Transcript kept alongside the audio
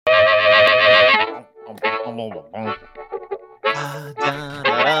Hi,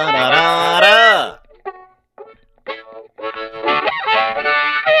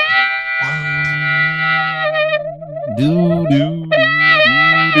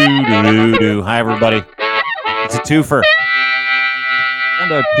 everybody. It's a twofer. I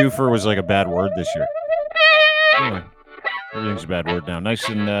found out twofer was like a bad word this year. Anyway, everything's a bad word now. Nice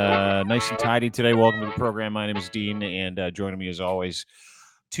and tidy today. Welcome to the program. My name is Dean, and joining me as always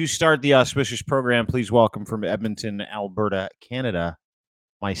to start the auspicious program, please welcome from Edmonton, Alberta, Canada,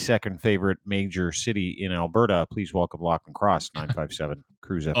 my second favorite major city in Alberta. Please welcome Lochlin Cross, 957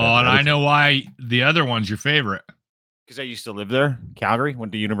 Cruise FM. Oh, and I know why the other one's your favorite. Because I used to live there, Calgary.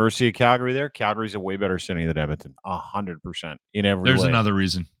 Went to University of Calgary there. Calgary's a way better city than Edmonton, 100% in every way. There's another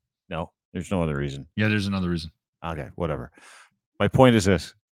reason. No, there's no other reason. Yeah, there's another reason. Okay, whatever. My point is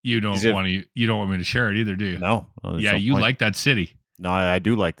this: you don't want me to share it either, do you? No. Yeah, you like that city. No, I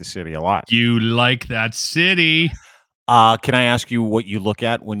do like the city a lot. You like that city. Can I ask you what you look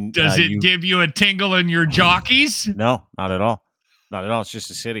at when? Does it give you a tingle in your jockeys? No, not at all. Not at all. It's just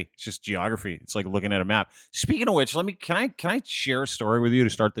a city. It's just geography. It's like looking at a map. Speaking of which, can I share a story with you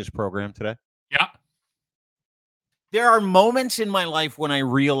to start this program today? Yeah. There are moments in my life when I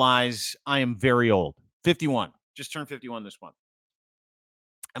realize I am very old. 51. Just turned 51 this month.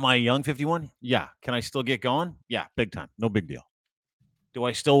 Am I a young 51? Yeah. Can I still get going? Yeah, big time. No big deal. Do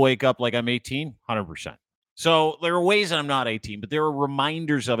I still wake up like I'm 18? 100%. So there are ways that I'm not 18, but there are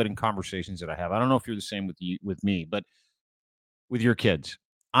reminders of it in conversations that I have. I don't know if you're the same with me, but with your kids.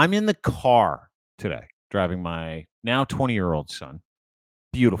 I'm in the car today driving my now 20-year-old son.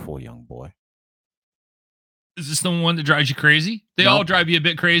 Beautiful young boy. Is this the one that drives you crazy? They all drive you a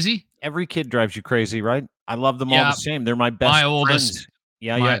bit crazy? Every kid drives you crazy, right? I love them all the same. They're my best friends. Oldest.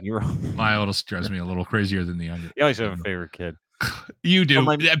 Yeah. My oldest drives me a little crazier than the younger. You always have a favorite kid. You do.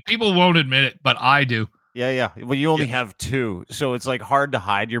 People won't admit it, but I do. Yeah. Well, you only have two, so it's like hard to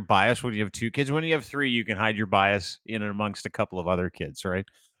hide your bias when you have two kids. When you have three, you can hide your bias in and amongst a couple of other kids, right?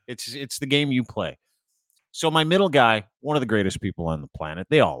 It's the game you play. So my middle guy, one of the greatest people on the planet.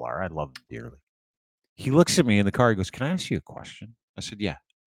 They all are. I love him dearly. He looks at me in the car. He goes, "Can I ask you a question?" I said, "Yeah."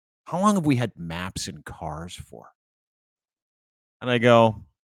 "How long have we had maps in cars for?" And I go,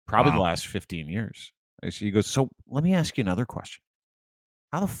 "Probably the last 15 years." He goes, "So let me ask you another question.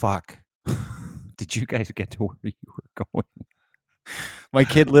 How the fuck did you guys get to where you were going?" My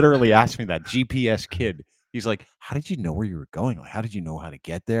kid literally asked me that. GPS kid. He's like, "How did you know where you were going? Like, how did you know how to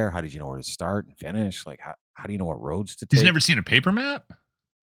get there? How did you know where to start and finish? Like, how do you know what roads to take?" He's never seen a paper map?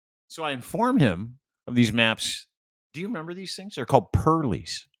 So I inform him of these maps. Do you remember these things? They're called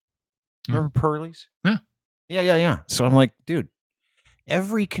Pearlies. Remember Pearlies? Yeah. Yeah. So I'm like, dude,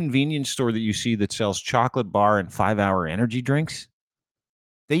 every convenience store that you see that sells chocolate bar and 5-hour energy drinks,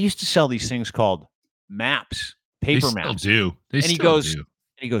 they used to sell these things called maps, paper maps. Do. And he goes,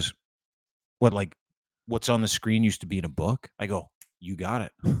 "What, like what's on the screen used to be in a book?" I go, "You got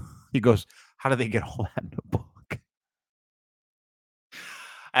it." He goes, "How do they get all that in a book?"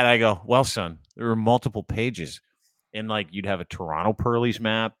 And I go, "Well, son, there were multiple pages. And like you'd have a Toronto Pearlies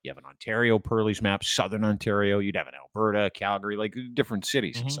map, you have an Ontario Pearlies map, Southern Ontario, you'd have an Alberta, Calgary, like different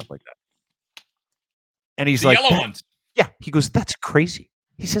cities and stuff like that." And he's like, yellow ones. Yeah. He goes, "That's crazy."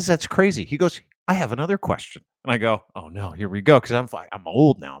 He says, "That's crazy." He goes, "I have another question." And I go, "Oh no, here we go." Because I'm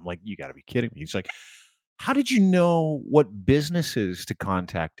old now. I'm like, "You got to be kidding me." He's like, "How did you know what businesses to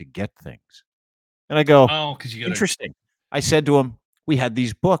contact to get things?" And I go, "Oh, because you got interesting." I said to him, "We had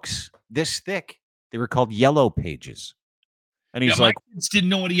these books this thick. They were called Yellow Pages." And he's like, my kids didn't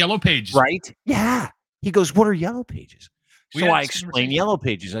know what a Yellow Page is. Right? Yeah. He goes, "What are Yellow Pages?" So I explained Yellow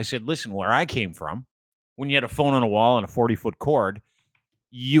Pages. I said, "Listen, where I came from, when you had a phone on a wall and a 40-foot cord,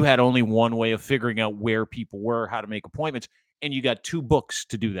 you had only one way of figuring out where people were, how to make appointments. And you got two books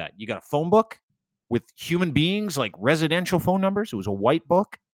to do that. You got a phone book with human beings, like residential phone numbers. It was a white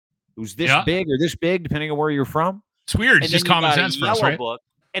book. It was this big or this big, depending on where you're from. It's weird. It's just common sense for us, right? Book,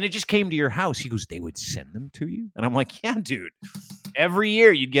 and it just came to your house." He goes, "They would send them to you?" And I'm like, "Yeah, dude. Every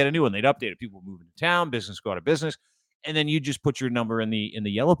year you'd get a new one. They'd update it. People moving to town, business go out of business. And then you just put your number in the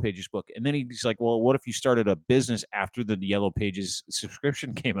Yellow Pages book." And then he's like, "Well, what if you started a business after the Yellow Pages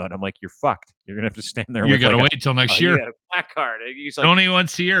subscription came out?" I'm like, "You're fucked. You're gonna have to stand there. You got to wait till next year. You got a placard." He's like, "Only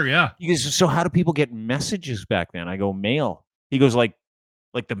once a year." Yeah. He goes, "So how do people get messages back then?" I go, "Mail." He goes, like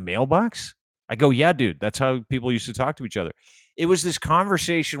the mailbox?" I go, "Yeah, dude. That's how people used to talk to each other." It was this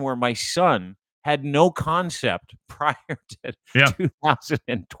conversation where my son had no concept prior to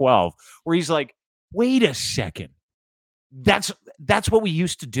 2012, where he's like, "Wait a second. That's what we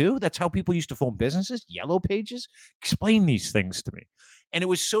used to do? That's how people used to phone businesses? Yellow Pages? Explain these things to me." And it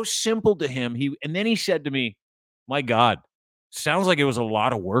was so simple to him. And then he said to me, my God, sounds like it was a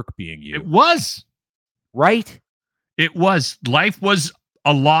lot of work being you. It was. Right? It was. Life was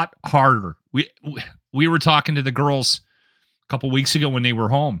a lot harder. We were talking to the girls a couple weeks ago when they were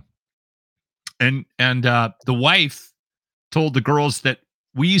home. And the wife told the girls that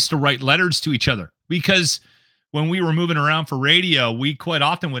we used to write letters to each other because when we were moving around for radio, we quite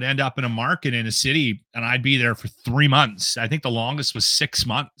often would end up in a market in a city, and I'd be there for 3 months. I think the longest was 6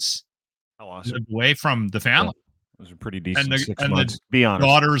 months. How awesome. Away from the family. It was a pretty decent 6 months. Be honest.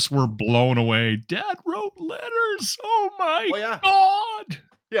 Daughters were blown away. Dad wrote letters. Oh my God.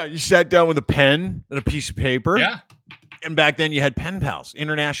 Yeah, you sat down with a pen and a piece of paper. Yeah. And back then you had pen pals,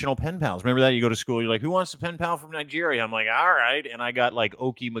 international pen pals. Remember that? You go to school, you're like, who wants a pen pal from Nigeria? I'm like, all right. And I got like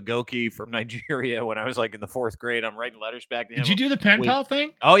Okie Magoki from Nigeria when I was like in the 4th grade. I'm writing letters back to him. Did you do the pen pal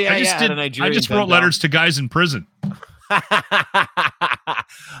thing? Oh, yeah. I just wrote letters to guys in prison. I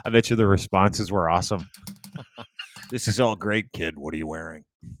bet you the responses were awesome. This is all great, kid. What are you wearing?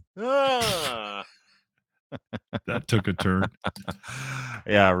 That took a turn.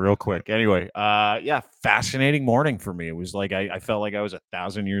 Yeah, real quick. Anyway, fascinating morning for me. It was like I felt like I was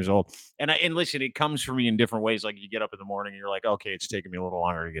 1,000 years old. And listen, it comes for me in different ways. Like you get up in the morning and you're like, okay, it's taking me a little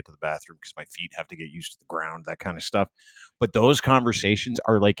longer to get to the bathroom because my feet have to get used to the ground, that kind of stuff. But those conversations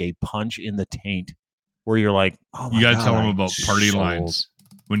are like a punch in the taint where you're like, oh my God. You got to tell them about party lines.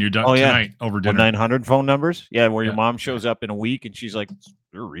 When you're done tonight over dinner. 1-900 phone numbers. Yeah, where your mom shows up in a week and she's like, is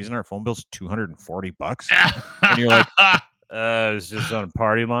there a reason our phone bill's $240? And you're like, it's just on a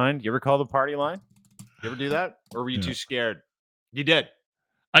party line. You ever call the party line? You ever do that? Or were you too scared? You did.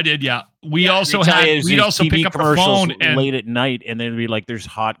 I did, yeah. We'd also pick up our phone and late at night and then it'd be like, there's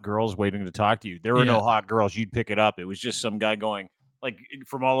hot girls waiting to talk to you. There were no hot girls. You'd pick it up. It was just some guy going, like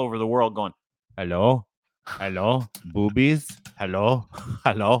from all over the world going, hello? Hello, boobies. Hello.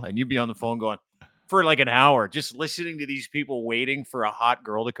 And you'd be on the phone going for like an hour, just listening to these people waiting for a hot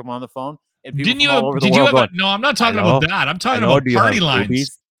girl to come on the phone. And people all over the world no, I'm not talking about that. I'm talking about party lines.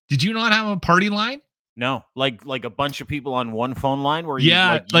 Boobies? Did you not have a party line? No, like a bunch of people on one phone line where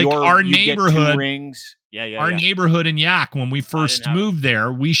our neighborhood get 2 rings. Yeah. Our neighborhood in Yak, when we first moved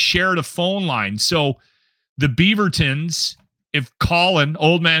there, we shared a phone line. So the Beavertons, if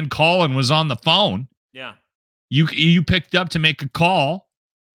old man Colin was on the phone, you picked up to make a call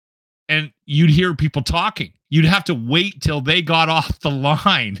and you'd hear people talking. You'd have to wait till they got off the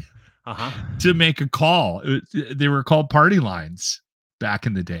line to make a call. They were called party lines back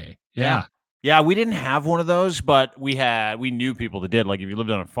in the day. Yeah. Yeah, we didn't have one of those, but we knew people that did. Like if you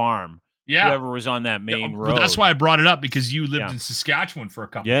lived on a farm, whoever was on that main road. That's why I brought it up, because you lived in Saskatchewan for a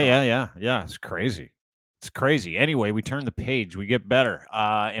couple of years. Yeah. It's crazy. It's crazy. Anyway, we turn the page. We get better.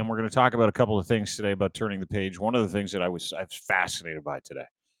 And we're going to talk about a couple of things today about turning the page. One of the things that I was fascinated by today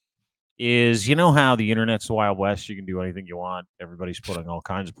is, you know how the internet's the Wild West? You can do anything you want. Everybody's putting all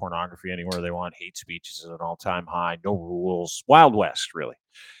kinds of pornography anywhere they want. Hate speech is at an all-time high. No rules. Wild West, really.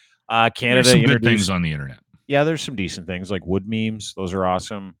 Canada There's some good things on the internet. Yeah, there's some decent things like wood memes. Those are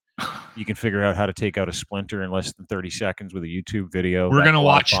awesome. You can figure out how to take out a splinter in less than 30 seconds with a YouTube video. We're gonna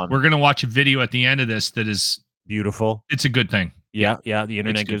watch a video at the end of this that is beautiful. It's a good thing. Yeah. The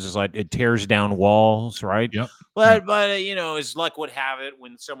internet gives us it tears down walls, right? Yep. But as luck would have it,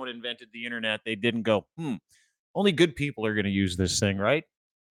 when someone invented the internet, they didn't go, only good people are going to use this thing, right?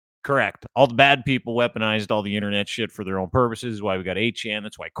 Correct. All the bad people weaponized all the internet shit for their own purposes. That's why we got 8chan.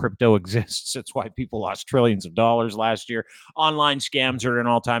 That's why crypto exists. That's why people lost trillions of dollars last year. Online scams are at an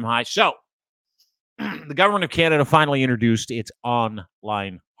all-time high. So the government of Canada finally introduced its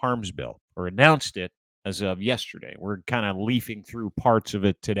online harms bill, or announced it as of yesterday. We're kind of leafing through parts of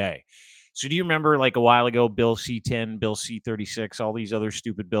it today. So do you remember like a while ago, Bill C-10, Bill C-36, all these other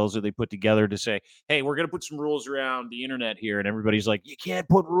stupid bills that they put together to say, hey, we're going to put some rules around the internet here. And everybody's like, you can't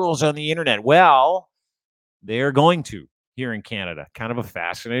put rules on the internet. Well, they're going to here in Canada. Kind of a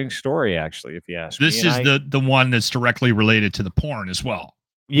fascinating story, actually, if you ask me. This is the one that's directly related to the porn as well.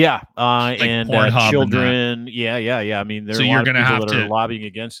 Yeah. Like and children. Yeah. I mean, so you're going to have to lobbying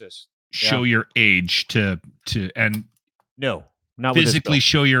against this. Show your age and no. Not physically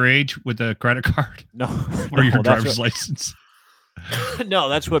show your age with a credit card? No. Or your driver's license? No,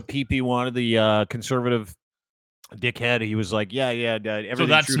 that's what PP wanted, the conservative dickhead. He was like, yeah. So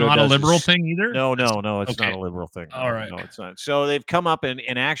that's not a liberal thing either? No, it's not a liberal thing. All right. No, it's not. So they've come up and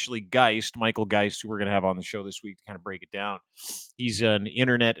actually Michael Geist, who we're going to have on the show this week to kind of break it down. He's an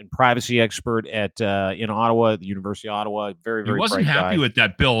internet and privacy expert in Ottawa, at the University of Ottawa. Very, very bright guy. He wasn't happy with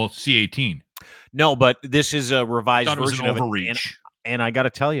that Bill C-18. No, but this is a revised version of overreach. And I got to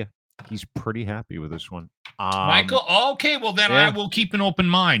tell you, he's pretty happy with this one. Michael, okay, well then I will keep an open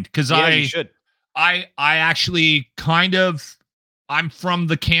mind because you should. I actually I'm from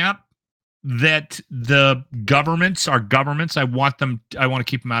the camp that the governments are governments. I want to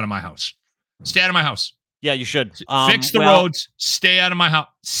keep them out of my house. Stay out of my house. Yeah, you should. Fix the roads. Stay out of my house.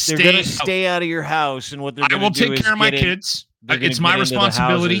 They're going to stay out of your house, and what they're going to do is I will take care of my kids. It's my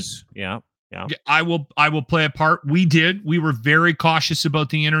responsibility. Yeah. I will play a part. We were very cautious about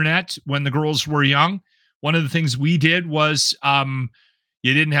the internet when the girls were young. One of the things we did was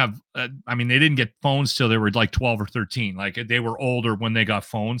you didn't have they didn't get phones till they were like 12 or 13. Like they were older when they got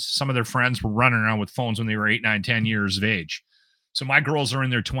phones. Some of their friends were running around with phones when they were 8, 9, 10 years of age. So my girls are in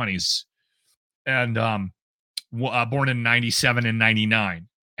their 20s and born in 97 and 99.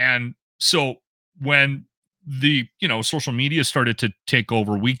 And so when the social media started to take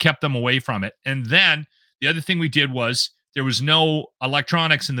over, we kept them away from it. And then the other thing we did was there was no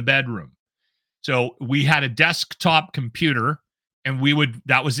electronics in the bedroom. So we had a desktop computer and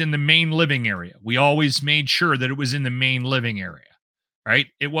that was in the main living area. We always made sure that it was in the main living area, right?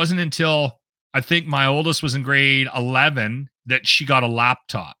 It wasn't until I think my oldest was in grade 11 that she got a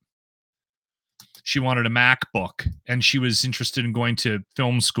laptop. She wanted a MacBook and she was interested in going to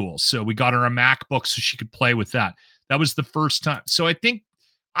film school. So we got her a MacBook so she could play with that. That was the first time. So I think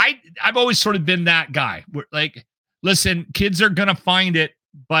I've always sort of been that guy. Like, listen, kids are going to find it,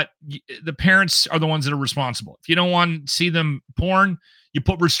 but the parents are the ones that are responsible. If you don't want to see them porn, you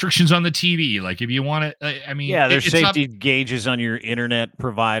put restrictions on the TV. Like if you want it, there's safety gauges on your internet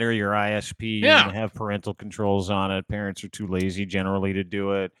provider, your ISP. You're going to have parental controls on it. Parents are too lazy generally to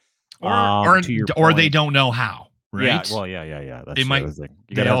do it. Or they don't know how, right? Yeah. That's the other thing.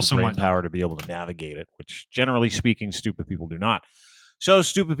 You got to have the brain power to be able to navigate it, which generally speaking, stupid people do not. So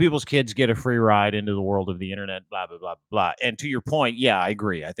stupid people's kids get a free ride into the world of the internet, blah, blah, blah, blah. And to your point, yeah, I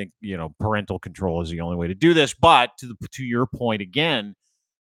agree. I think, parental control is the only way to do this. But to your point again,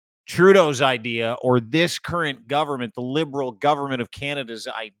 Trudeau's idea, or this current government, the Liberal government of Canada's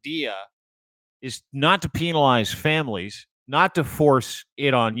idea, is not to penalize families, not to force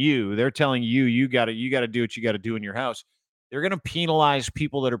it on you. They're telling you got to do what you got to do in your house. They're going to penalize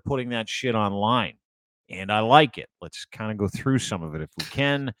people that are putting that shit online. And I like it. Let's kind of go through some of it if we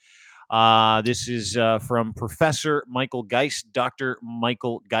can. This is from Professor Michael Geist, Dr.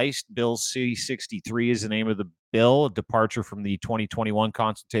 Michael Geist. Bill C-63 is the name of the bill, a departure from the 2021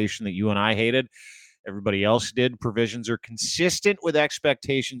 consultation that you and I hated. Everybody else did. Provisions are consistent with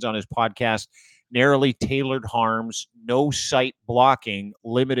expectations on his podcast. Narrowly tailored harms, no site blocking,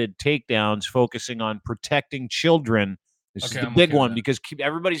 limited takedowns, focusing on protecting children. This is the big one because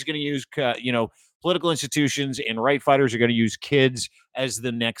everybody's going to use, political institutions and right fighters are going to use kids as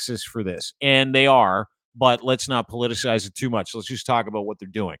the nexus for this. And they are, but let's not politicize it too much. Let's just talk about what they're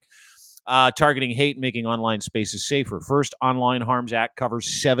doing. Targeting hate and making online spaces safer. First, Online Harms Act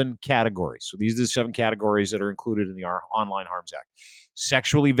covers 7 categories. So these are the 7 categories that are included in the Online Harms Act.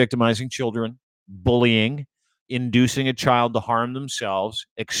 Sexually victimizing children, bullying, inducing a child to harm themselves,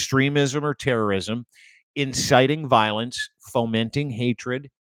 extremism or terrorism, inciting violence, fomenting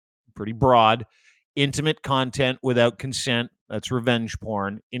hatred, pretty broad, intimate content without consent, that's revenge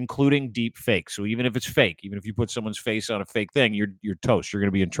porn, including deep fake. So even if it's fake, even if you put someone's face on a fake thing, you're toast. You're going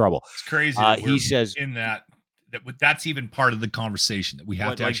to be in trouble. It's crazy. He says in that's even part of the conversation that we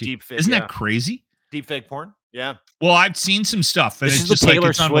have to actually. Deep fake, isn't that crazy? Deep fake porn? Yeah. Well, I've seen some stuff. This is the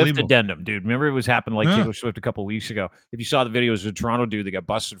Taylor Swift addendum, dude. Remember it was happening Taylor Swift a couple of weeks ago. If you saw the videos of the Toronto dude that got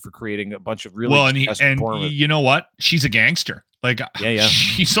busted for creating a bunch of really and you know what? She's a gangster.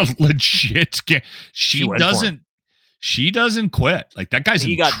 She's a legit She doesn't quit. Like that guy's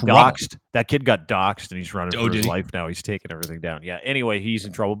he got doxxed. That kid got doxxed and he's running for his life now. He's taking everything down. Yeah. Anyway, he's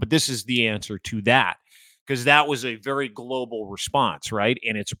in trouble. But this is the answer to that because that was a very global response, right?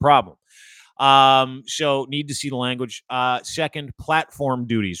 And it's a problem. So need to see the language. Second, platform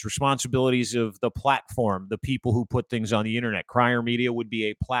duties, responsibilities of the platform, the people who put things on the internet. Crier Media would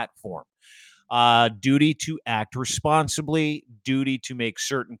be a platform. Duty to act responsibly, duty to make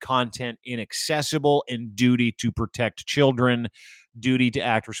certain content inaccessible, and duty to protect children. Duty to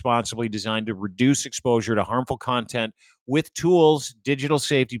act responsibly, designed to reduce exposure to harmful content with tools, digital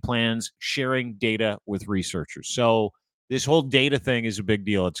safety plans, sharing data with researchers. So this whole data thing is a big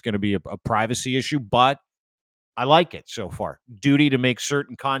deal. It's going to be a privacy issue, but I like it so far. Duty to make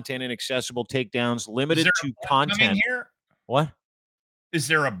certain content inaccessible, takedowns, limited to content. Here? What? Is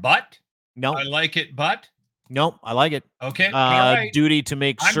there a but? No. I like it, but? No, I like it. Okay. All right. Duty to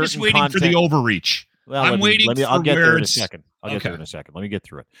make certain content. I'm just waiting for the overreach. Well, I'll get there in a second. Let me get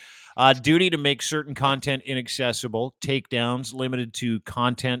through it. Duty to make certain content inaccessible. Takedowns limited to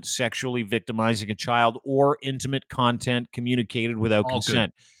content sexually victimizing a child or intimate content communicated without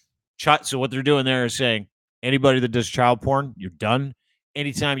consent. So what they're doing there is saying anybody that does child porn, you're done.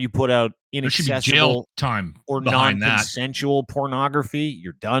 Anytime you put out inaccessible time or non-consensual pornography,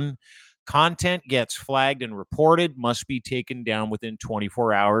 you're done. Content gets flagged and reported, must be taken down within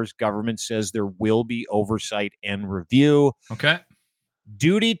 24 hours. Government says there will be oversight and review. Okay.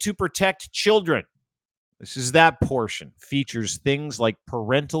 Duty to protect children. This is that portion. Features things like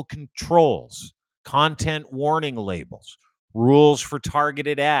parental controls, content warning labels, rules for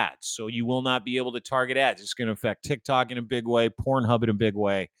targeted ads. So you will not be able to target ads. It's going to affect TikTok in a big way, Pornhub in a big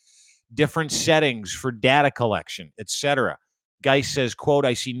way, different settings for data collection, etc. Geist says, quote,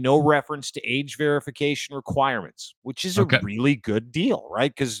 I see no reference to age verification requirements, which is a really good deal,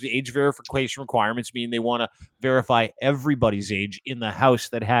 right? Because the age verification requirements mean they want to verify everybody's age in the house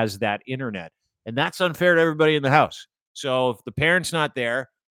that has that internet. And that's unfair to everybody in the house. So if the parent's not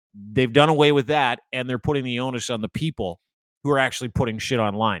there, they've done away with that, and they're putting the onus on the people who are actually putting shit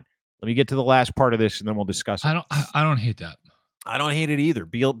online. Let me get to the last part of this, and then we'll discuss it. I don't hate that. I don't hate it either.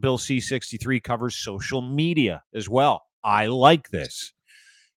 Bill C-63 covers social media as well. I like this.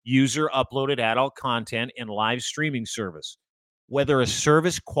 User uploaded adult content and live streaming service. Whether a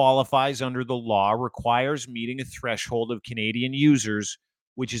service qualifies under the law requires meeting a threshold of Canadian users,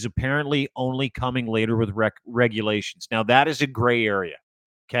 which is apparently only coming later with regulations. Now, that is a gray area.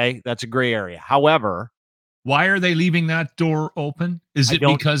 Okay? That's a gray area. However, why are they leaving that door open? Is it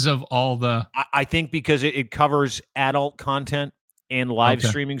because of all the... I think because it covers adult content and live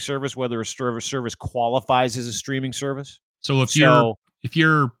streaming service, whether a service qualifies as a streaming service. So if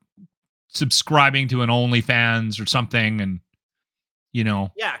you're subscribing to an OnlyFans or something, and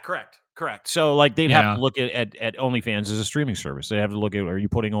yeah, correct. So like they'd have to look at OnlyFans as a streaming service. They have to look at, are you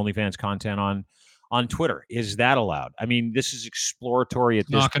putting OnlyFans content on Twitter? Is that allowed? I mean, this is exploratory at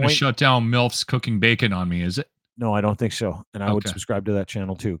this point. Not going to shut down MILFs cooking bacon on me, is it? No, I don't think so. And I would subscribe to that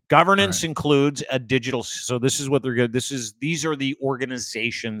channel too. Governance includes a digital. So this is what they're going to, these are the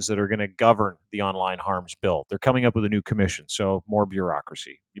organizations that are going to govern the online harms bill. They're coming up with a new commission. So more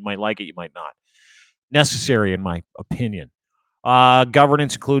bureaucracy. You might like it, you might not. Necessary, in my opinion.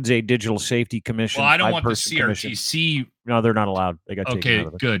 Governance includes a digital safety commission. Well, I don't want the CRTC. Commission. No, they're not allowed. They got taken out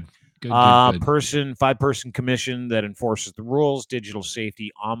of it. Good. Five-person commission that enforces the rules. Digital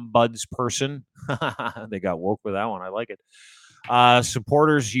safety ombudsperson. They got woke with that one. I like it.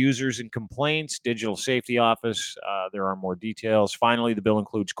 Supporters, users, and complaints. Digital safety office. There are more details. Finally, the bill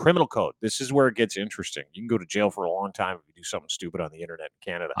includes criminal code. This is where it gets interesting. You can go to jail for a long time if you do something stupid on the internet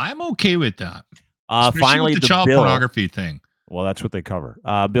in Canada. I'm okay with that. Finally, with the child pornography thing. Well, that's what they cover.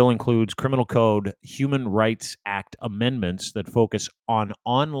 Bill includes criminal code, Human Rights Act amendments that focus on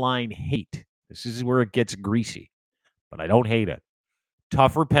online hate. This is where it gets greasy, but I don't hate it.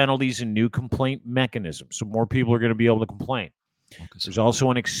 Tougher penalties and new complaint mechanisms, so more people are going to be able to complain. There's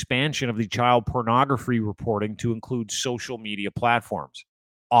also an expansion of the child pornography reporting to include social media platforms.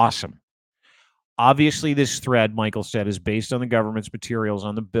 Awesome. Obviously, this thread, Michael said, is based on the government's materials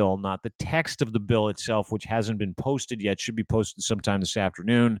on the bill, not the text of the bill itself, which hasn't been posted yet. Should be posted sometime this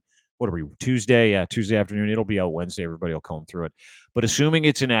afternoon. What are we, Tuesday? Yeah, Tuesday afternoon. It'll be out Wednesday. Everybody will comb through it. But assuming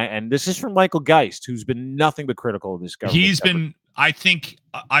it's and this is from Michael Geist, who's been nothing but critical of this government. He's been, I think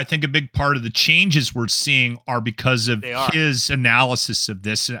a big part of the changes we're seeing are because of his analysis of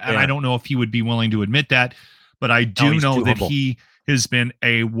this. And I don't know if he would be willing to admit that, but I do know that he has been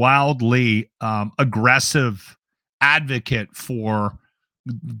a wildly aggressive advocate for,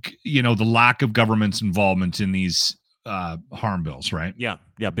 the lack of government's involvement in these harm bills, right? Yeah,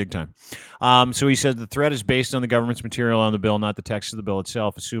 big time. So he said the threat is based on the government's material on the bill, not the text of the bill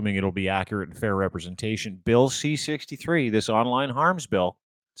itself, assuming it'll be accurate and fair representation. Bill C-63, this online harms bill,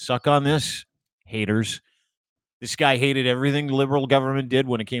 suck on this, haters. This guy hated everything the liberal government did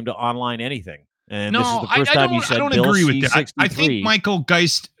when it came to online anything. And this is the first time he said, I don't agree with that. I think Michael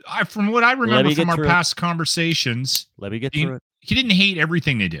Geist, from what I remember from our past conversations, let me get through it. He didn't hate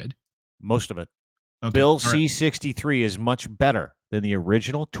everything they did. Most of it. Okay. Bill C-63 is much better than the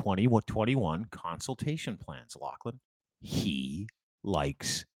original 2021 consultation plans, Lochlin. He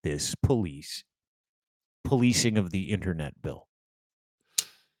likes this policing of the internet bill.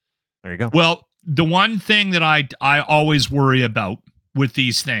 There you go. Well, the one thing that I always worry about with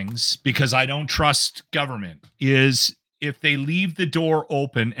these things, because I don't trust government, is if they leave the door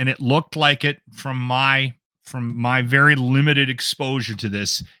open, and it looked like it from my very limited exposure to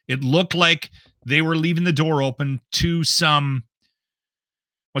this, it looked like they were leaving the door open to some,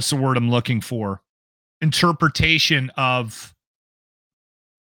 what's the word I'm looking for? Interpretation of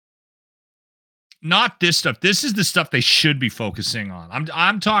not this stuff. This is the stuff they should be focusing on.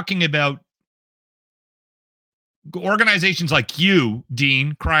 I'm talking about organizations like you,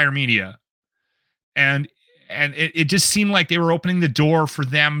 Dean, Crier Media, and it just seemed like they were opening the door for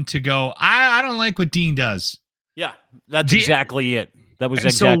them to go, I don't like what Dean does. Yeah, that's exactly it. That was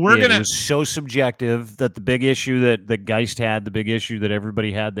exactly it. It was so subjective that the big issue that Geist had, the big issue that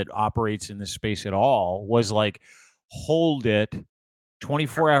everybody had that operates in this space at all was like, hold it,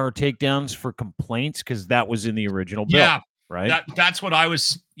 24-hour takedowns for complaints, because that was in the original bill. Yeah. Right? That's what I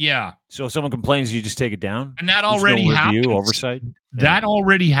was, yeah. So if someone complains, you just take it down? And that already happens. Oversight? That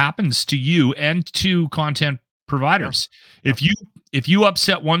already happens to you and to content providers. Yeah. If you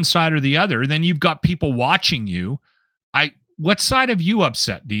upset one side or the other, then you've got people watching you. What side have you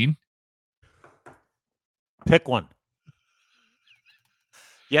upset, Dean? Pick one.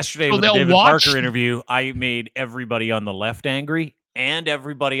 Yesterday with the David Parker interview, I made everybody on the left angry and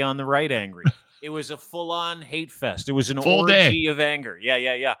everybody on the right angry. It was a full-on hate fest. It was an orgy of anger.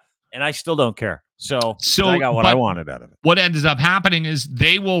 Yeah. And I still don't care. So I got what I wanted out of it. What ends up happening is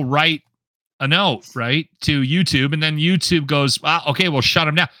they will write a note, right, to YouTube, and then YouTube goes, okay, we'll shut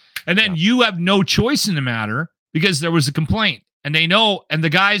them down. And then you have no choice in the matter because there was a complaint. And they know, and the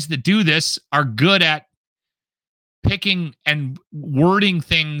guys that do this are good at picking and wording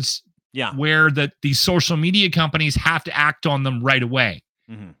things where these social media companies have to act on them right away.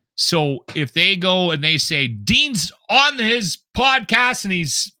 Mm-hmm. So if they go and they say, Dean's on his podcast and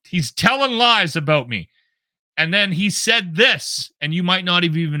he's telling lies about me, and then he said this, and you might not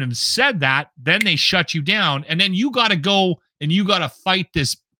even have said that, then they shut you down, and then you got to go and you got to fight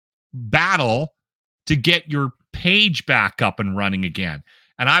this battle to get your page back up and running again.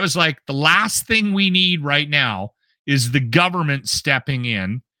 And I was like, the last thing we need right now is the government stepping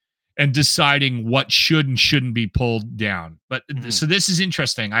in and deciding what should and shouldn't be pulled down. But so this is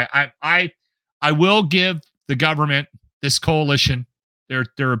interesting. I will give the government, this coalition,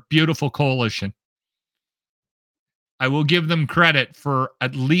 they're a beautiful coalition. I will give them credit for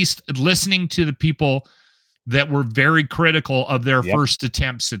at least listening to the people that were very critical of their first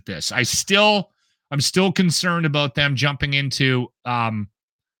attempts at this. I'm still concerned about them jumping into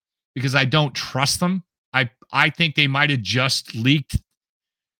because I don't trust them. I think they might have just leaked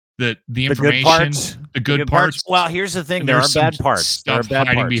the information, the good parts. Well, here's the thing: there are bad parts. There are bad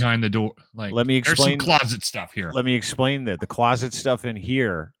hiding behind the door. Like, let me explain. There's some closet stuff here. Let me explain that the closet stuff in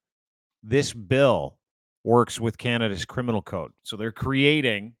here. This bill works with Canada's criminal code, so they're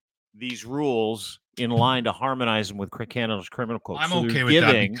creating these rules in line to harmonize them with Canada's criminal code. I'm okay with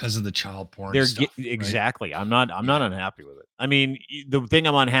that because of the child porn stuff. Exactly. Right? I'm not unhappy with it. I mean, the thing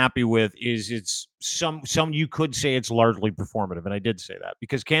I'm unhappy with is it's some you could say it's largely performative, and I did say that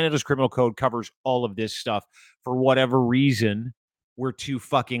because Canada's criminal code covers all of this stuff. For whatever reason, we're too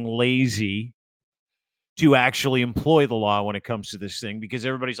fucking lazy to actually employ the law when it comes to this thing because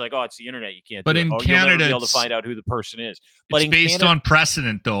everybody's like, oh, it's the internet. You can't do it. In Canada, you'll never be able to find out who the person is. But it's based on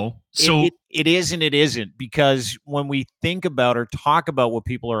precedent, though. So it is and it isn't, because when we think about or talk about what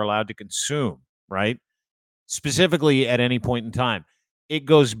people are allowed to consume, right, specifically at any point in time, it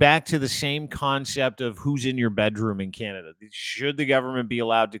goes back to the same concept of who's in your bedroom in Canada. Should the government be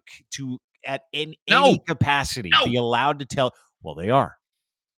allowed to at any capacity, be allowed to tell? Well, they are.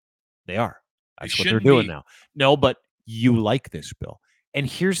 They are. That's what they're doing now. No, but you like this bill. And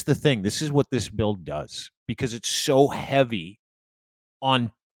here's the thing. This is what this bill does, because it's so heavy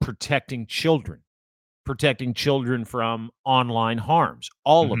on protecting children from online harms,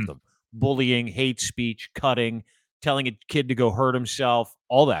 all of them, bullying, hate speech, cutting, telling a kid to go hurt himself,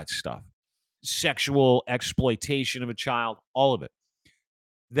 all that stuff, sexual exploitation of a child, all of it.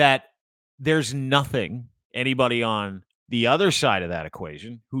 That there's nothing anybody on the other side of that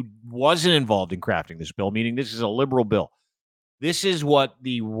equation who wasn't involved in crafting this bill, meaning this is a liberal bill. This is what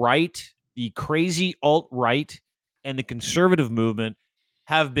the right, the crazy alt-right, and the conservative movement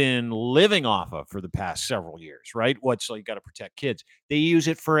have been living off of for the past several years, right? What's like, got to protect kids. They use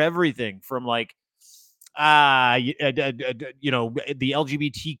it for everything from like, the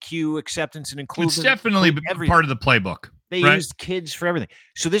LGBTQ acceptance and inclusion. It's definitely part of the playbook. They use kids for everything.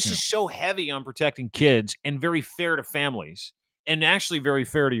 So this is so heavy on protecting kids and very fair to families and actually very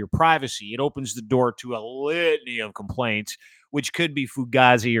fair to your privacy. It opens the door to a litany of complaints, which could be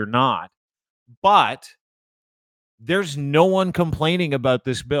fugazi or not. But there's no one complaining about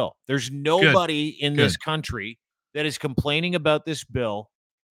this bill. There's nobody in this country that is complaining about this bill,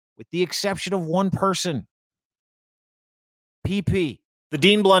 with the exception of one person. PP. The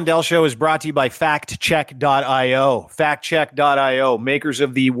Dean Blundell Show is brought to you by factcheck.io. Factcheck.io, makers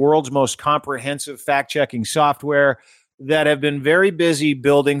of the world's most comprehensive fact-checking software, that have been very busy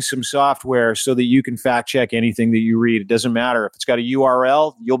building some software so that you can fact check anything that you read. It doesn't matter. If it's got a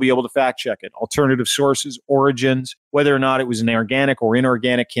URL, you'll be able to fact check it. Alternative sources, origins, whether or not it was an organic or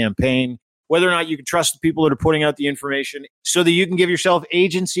inorganic campaign, whether or not you can trust the people that are putting out the information so that you can give yourself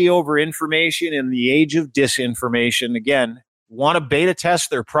agency over information in the age of disinformation. Again, want to beta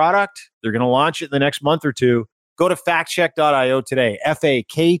test their product? They're going to launch it in the next month or two. Go to factcheck.io today.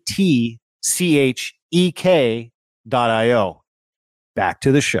 FAKTCHEK.io. Back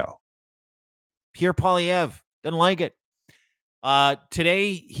to the show. Pierre Poilievre doesn't like it.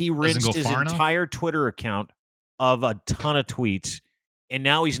 Today, he rinsed his entire Twitter account of a ton of tweets, and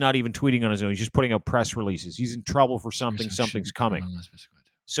now he's not even tweeting on his own. He's just putting out press releases. He's in trouble for something. Something's coming.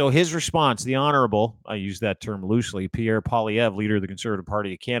 So his response, the Honorable, I use that term loosely, Pierre Poilievre, leader of the Conservative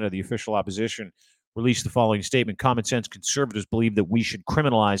Party of Canada, the official opposition, released the following statement. Common sense conservatives believe that we should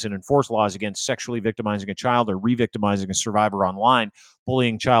criminalize and enforce laws against sexually victimizing a child or re-victimizing a survivor online,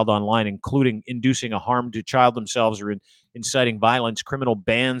 bullying child online, including inducing a harm to child themselves or inciting violence. Criminal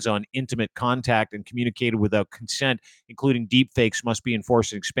bans on intimate contact and communicated without consent, including deepfakes, must be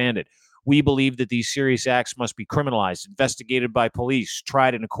enforced and expanded. We believe that these serious acts must be criminalized, investigated by police,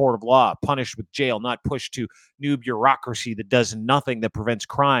 tried in a court of law, punished with jail, not pushed to new bureaucracy that does nothing that prevents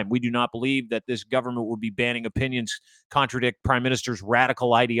crime. We do not believe that this government would be banning opinions contradict Prime Minister's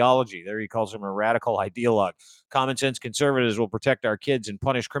radical ideology. There he calls him a radical ideologue. Common sense conservatives will protect our kids and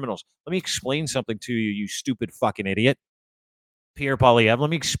punish criminals. Let me explain something to you, you stupid fucking idiot. Pierre Poilievre, let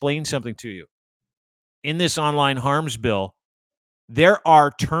me explain something to you. In this online harms bill, there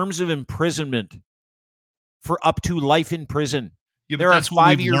are terms of imprisonment for up to life in prison. Yeah, there are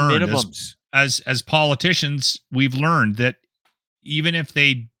 5-year minimums. As politicians, we've learned that even if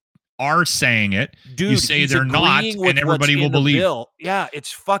they are saying it, you say they're not, and everybody will believe. Yeah,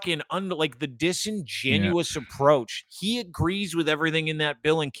 it's fucking like the disingenuous approach. He agrees with everything in that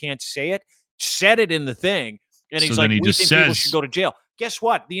bill and can't say it. Said it in the thing, and he's like, we think people should go to jail. Guess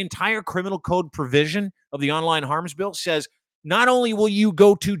what? The entire criminal code provision of the online harms bill says not only will you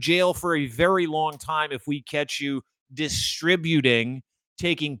go to jail for a very long time if we catch you distributing,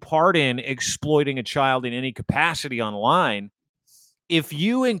 taking part in, exploiting a child in any capacity online, if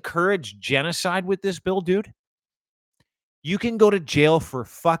you encourage genocide with this bill, dude, you can go to jail for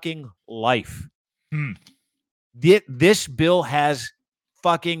fucking life. This bill has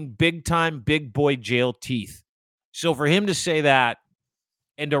fucking big-time, big boy jail teeth. So for him to say that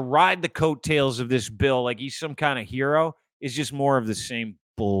and to ride the coattails of this bill like he's some kind of hero is just more of the same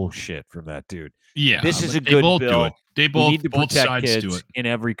bullshit from that dude. Yeah, this is a good bill. Do it. They both need to both protect sides kids do it in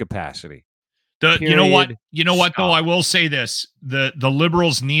every capacity. You know what? Though I will say this: the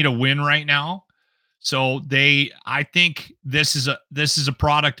Liberals need a win right now. So I think this is a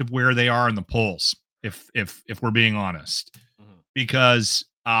product of where they are in the polls. If we're being honest, because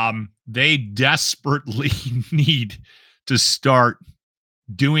they desperately need to start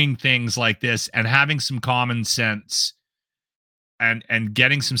doing things like this and having some common sense and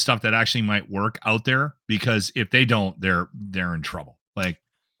getting some stuff that actually might work out there, because if they don't, they're in trouble. Like,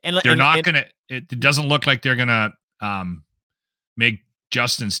 they're not going to, it doesn't look like they're going to make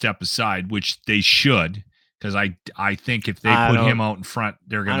Justin step aside, which they should, because I think if they put him out in front,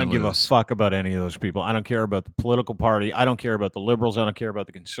 they're going to lose. I don't give a fuck about any of those people. I don't care about the political party. I don't care about the Liberals. I don't care about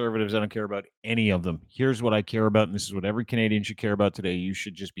the Conservatives. I don't care about any of them. Here's what I care about, and this is what every Canadian should care about today. You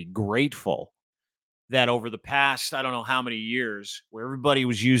should just be grateful that over the past, I don't know how many years, where everybody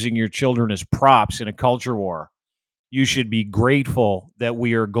was using your children as props in a culture war, you should be grateful that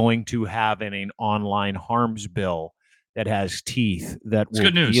we are going to have an online harms bill that has teeth that will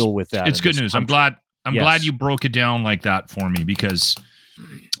deal with that. It's good news. I'm glad you broke it down like that for me, because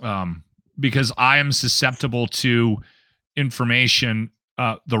I am susceptible to information,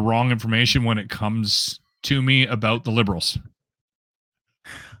 the wrong information when it comes to me about the Liberals.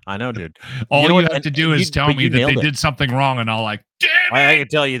 I know, dude. All you have to do is tell me that they did something wrong, and I'll like, damn it! I can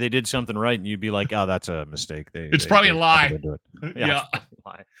tell you they did something right, and you'd be like, oh, that's a mistake. It's probably a lie. Yeah.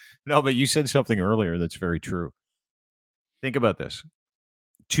 No, but you said something earlier that's very true. Think about this.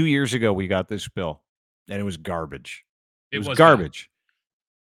 2 years ago, we got this bill, and it was garbage. It was garbage.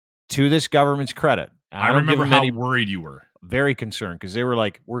 To this government's credit. I remember how worried you were. Very concerned, because they were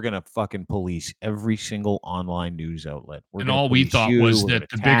like, we're going to fucking police every single online news outlet. And all we thought was that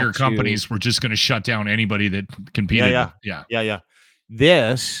the bigger companies were just going to shut down anybody that competed. Yeah.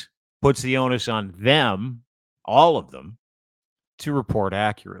 This puts the onus on them, all of them, to report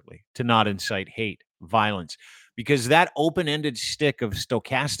accurately, to not incite hate, violence. Because that open-ended stick of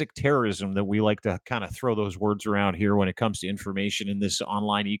stochastic terrorism that we like to kind of throw those words around here when it comes to information in this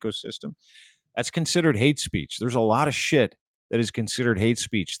online ecosystem, That's considered hate speech. There's a lot of shit that is considered hate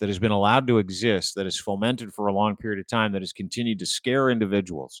speech that has been allowed to exist, that is fomented for a long period of time, that has continued to scare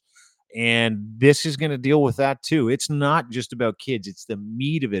individuals. And this is going to deal with that too. It's not just about kids. It's the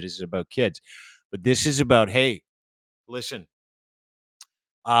meat of it is about kids. But this is about, hey, listen,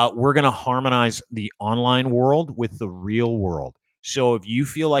 we're going to harmonize the online world with the real world. So if you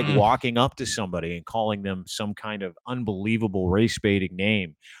feel like walking up to somebody and calling them some kind of unbelievable race baiting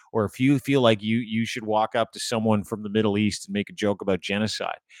name, or if you feel like you should walk up to someone from the Middle East and make a joke about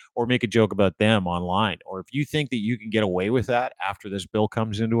genocide or make a joke about them online, or if you think that you can get away with that after this bill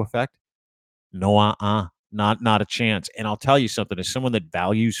comes into effect, no, not a chance. And I'll tell you something, as someone that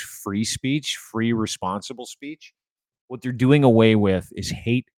values free speech, free responsible speech, what they're doing away with is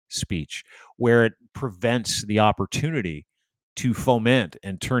hate speech, where it prevents the opportunity to foment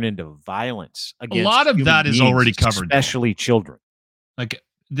and turn into violence against a lot of that is already covered, especially children. Like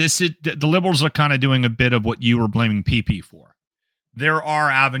the liberals are kind of doing a bit of what you were blaming PP for. There are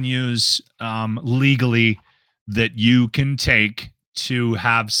avenues legally that you can take to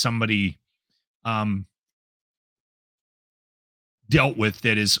have somebody dealt with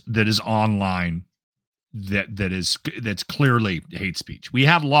that is online, that's clearly hate speech. We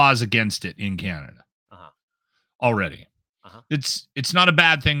have laws against it in Canada already. It's not a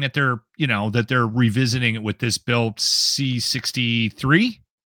bad thing that they're revisiting it with this bill C-63.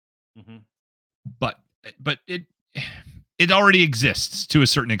 But it already exists to a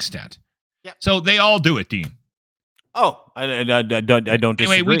certain extent. Yeah. So they all do it, Dean. Oh, I don't disagree.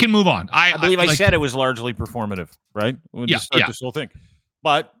 Anyway, we can move on. I believe I said it was largely performative, right? We'll just start this whole thing.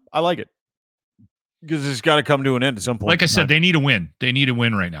 But I like it because it's got to come to an end at some point. Like I said, they need a win. They need a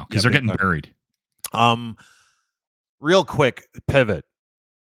win right now because they're getting buried. Real quick pivot.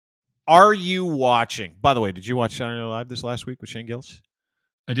 Are you watching? By the way, did you watch Saturday Night Live this last week with Shane Gillis?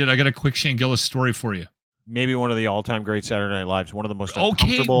 I did. I got a quick Shane Gillis story for you. Maybe one of the all-time great Saturday Night Lives. One of the most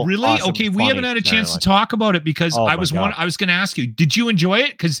uncomfortable. Really? Awesome, okay, we haven't had a chance to talk about it because I was going to ask you. Did you enjoy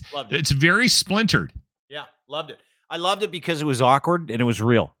it? Because it's very splintered. Yeah, loved it. I loved it because it was awkward and it was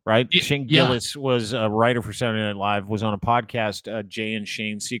real, right? Shane Gillis was a writer for Saturday Night Live. Was on a podcast, Jay and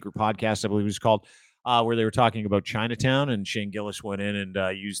Shane's Secret Podcast, I believe it was called, where they were talking about Chinatown, and Shane Gillis went in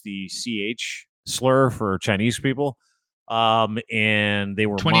and used the CH slur for Chinese people. And they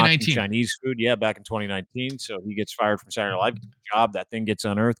were mocking Chinese food. Yeah, back in 2019. So he gets fired from Saturday Night Live, gets a job. That thing gets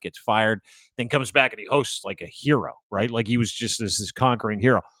unearthed, gets fired, then comes back and he hosts like a hero, right? Like he was just this conquering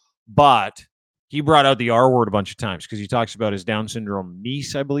hero. But he brought out the R word a bunch of times because he talks about his Down syndrome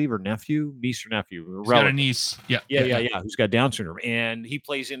niece, I believe, or nephew, niece or nephew. He's got a niece. Yeah, who's got Down syndrome. And he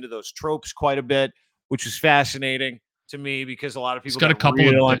plays into those tropes quite a bit, which is fascinating to me because a lot of people got a couple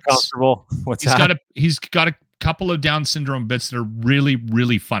real of uncomfortable. He's got a couple of Down syndrome bits that are really,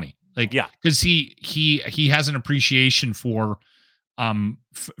 really funny. Like, because he has an appreciation for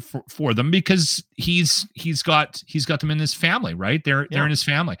them because he's got them in his family, right? They're in his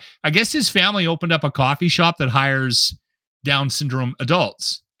family. I guess his family opened up a coffee shop that hires Down syndrome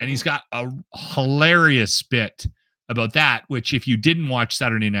adults, and he's got a hilarious bit about that, which if you didn't watch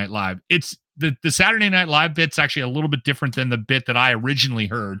Saturday Night Live, it's the Saturday Night Live bit's actually a little bit different than the bit that I originally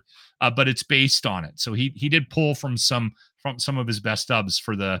heard. But it's based on it. So he did pull from some of his best stubs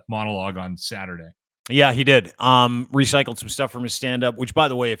for the monologue on Saturday. Yeah, he did. Recycled some stuff from his stand-up, which, by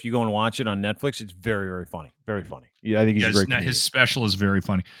the way, if you go and watch it on Netflix, it's very, very funny. Very funny. Yeah, I think he's a great comedian. His special is very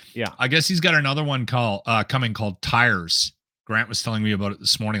funny. Yeah. I guess he's got another one coming called Tires. Grant was telling me about it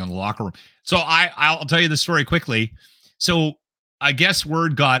this morning on the locker room. So I'll tell you the story quickly. So I guess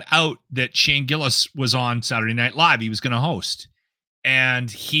word got out that Shane Gillis was on Saturday Night Live. He was going to host. And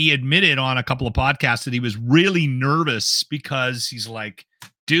he admitted on a couple of podcasts that he was really nervous because he's like,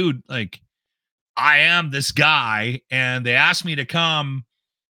 dude, like, I am this guy, and they asked me to come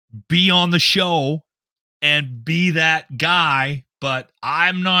be on the show and be that guy, but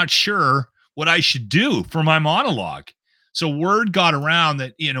I'm not sure what I should do for my monologue. So word got around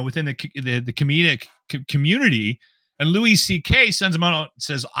that, within the comedic community, and Louis C.K. sends him out and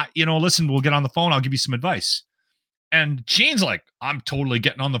says, listen, we'll get on the phone. I'll give you some advice. And Shane's like, I'm totally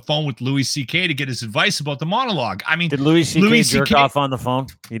getting on the phone with Louis C.K. to get his advice about the monologue. I mean, did Louis C.K. jerk off on the phone?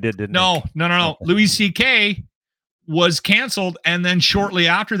 He did, didn't he? No. Okay. Louis C.K. was canceled, and then shortly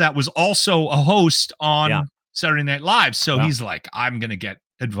after that was also a host on Saturday Night Live. So he's like, I'm going to get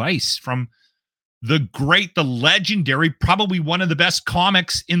advice from the legendary, probably one of the best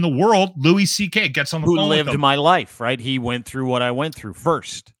comics in the world, Louis C.K. gets on the phone with him. Who lived my life, right? He went through what I went through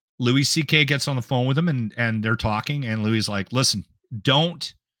first. Louis C.K. gets on the phone with him and they're talking, and Louis is like, listen,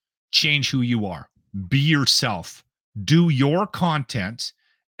 don't change who you are. Be yourself. Do your content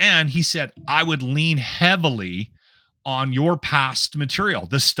And he said, I would lean heavily on your past material,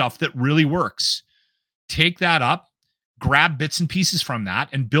 the stuff that really works. Take that up, grab bits and pieces from that,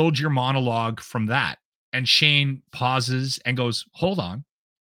 and build your monologue from that. And Shane pauses and goes, hold on.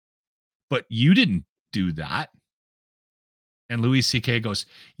 But you didn't do that. And Louis C.K. goes,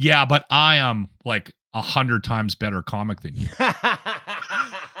 yeah, but I am like 100 times better comic than you.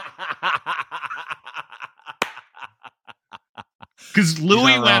 Because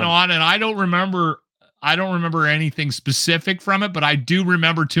Louis went on, and I don't remember anything specific from it, but I do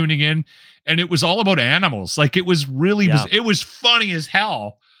remember tuning in, and it was all about animals. Like it was really, it was funny as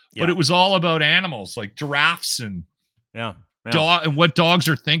hell, but it was all about animals, like giraffes and and what dogs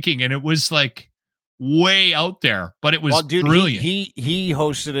are thinking, and it was like way out there, but it was brilliant. He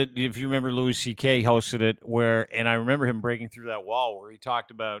hosted it. If you remember, Louis C.K. hosted it and I remember him breaking through that wall where he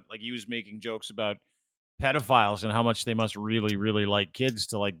talked about, like, he was making jokes about pedophiles and how much they must really, really like kids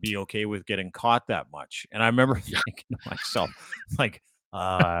to like be okay with getting caught that much. And I remember thinking to myself, like,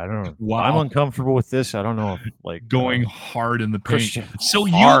 I don't know. Wow. I'm uncomfortable with this. I don't know if like going hard in the paint. So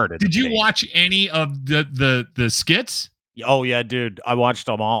did you watch any of the skits? Oh yeah, dude. I watched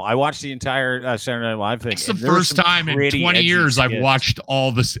them all. I watched the entire Saturday Night Live thing. It's the first time in 20 years I've watched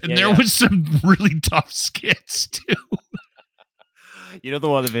all this. And there was some really tough skits too. You know, the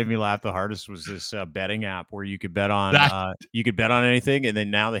one that made me laugh the hardest was this betting app where you could bet on anything, and then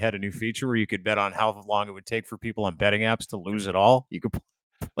now they had a new feature where you could bet on how long it would take for people on betting apps to lose it all. You could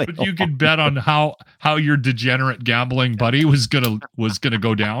you could bet on how your degenerate gambling buddy was gonna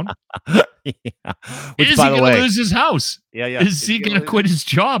go down. Is he gonna lose his house? Yeah. Is he gonna quit his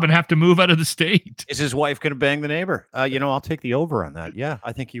job and have to move out of the state? Is his wife gonna bang the neighbor? I'll take the over on that. Yeah,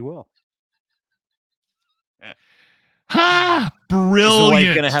 I think he will. Brilliant. Is the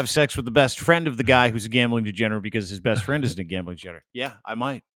wife going to have sex with the best friend of the guy who's a gambling degenerate because his best friend isn't a gambling degenerate? Yeah, I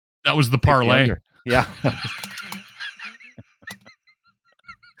might. That was the parlay. Yeah.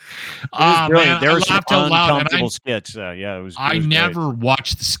 Man, there were some uncomfortable skits. It was. I never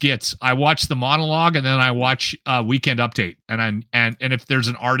watched the skits. I watched the monologue, and then I watch Weekend Update, and if there's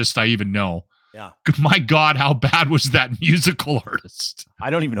an artist I even know. Yeah. My God, how bad was that musical artist? I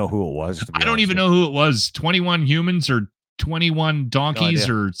don't even know who it was. I don't even know who it was. 21 Humans or 21 Donkeys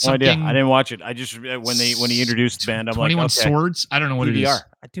or something. No, I didn't watch it. I just when he introduced the band, I'm 21 like, 21 Swords. I don't know what PVR. it is.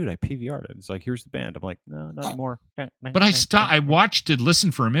 Dude, I PVR'd it. It's like, here's the band. I'm like, no, not anymore. But I stopped. I watched it,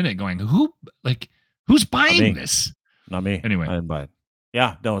 listened for a minute, going, who's buying this? Not me. Anyway, I didn't buy it.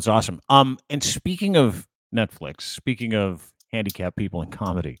 Yeah, no, it's awesome. And speaking of Netflix, speaking of handicapped people in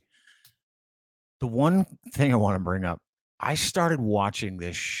comedy. The one thing I want to bring up, I started watching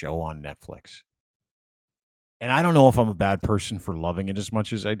this show on Netflix. And I don't know if I'm a bad person for loving it as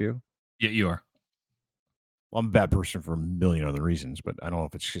much as I do. Yeah, you are. Well, I'm a bad person for a million other reasons, but I don't know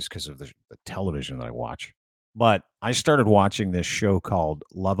if it's just because of the television that I watch. But I started watching this show called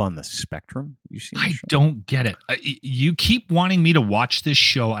Love on the Spectrum. You seen this show? I don't get it. You keep wanting me to watch this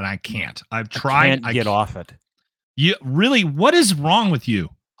show, and I can't. I've tried. I can't get off it. Really? What is wrong with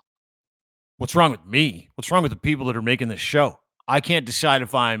you? What's wrong with me? What's wrong with the people that are making this show? I can't decide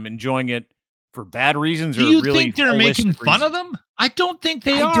if I'm enjoying it for bad reasons or really. Do you think they're making fun of them? I don't think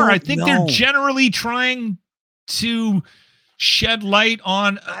they are. I think they're generally trying to shed light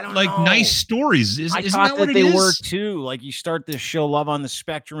on nice stories. Isn't that what it is? They were too. Like, you start this show, Love on the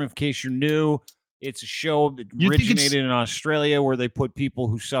Spectrum. In case you're new, it's a show that originated in Australia where they put people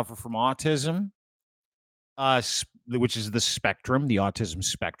who suffer from autism. Which is the spectrum, the autism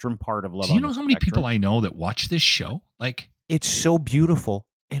spectrum part of Love. Do you know how many people I know that watch this show? Like, it's so beautiful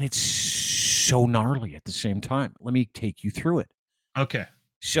and it's so gnarly at the same time. Let me take you through it. Okay.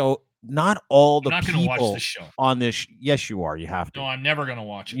 So not all the people watch this show on this. Yes, you are. You have to. No, I'm never going to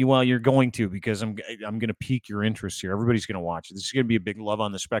watch it. Well, you're going to, because I'm going to pique your interest here. Everybody's going to watch it. This is going to be a big Love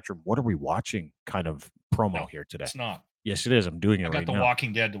on the Spectrum. What are we watching kind of promo here today? It's not. Yes, it is. I'm doing it right now. I got The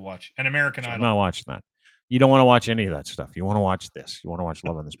Walking Dead to watch and American Idol. I'm not watching that. You don't want to watch any of that stuff. You want to watch this. You want to watch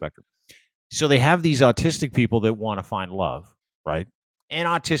Love on the Spectrum. So they have these autistic people that want to find love, right? And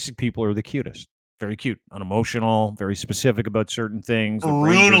autistic people are the cutest. Very cute, unemotional, very specific about certain things.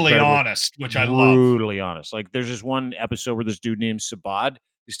 Brutally honest, which I love. Brutally honest. Like, there's this one episode where this dude named Sabad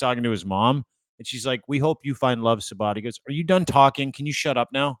is talking to his mom, and she's like, "We hope you find love, Sabad." He goes, "Are you done talking? Can you shut up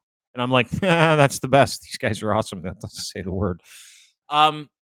now?" And I'm like, that's the best. These guys are awesome. That doesn't say the word.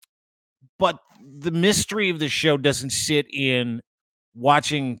 But the mystery of the show doesn't sit in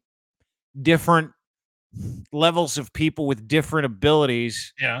watching different levels of people with different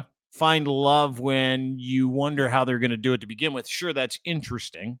abilities find love when you wonder how they're going to do it to begin with. Sure, that's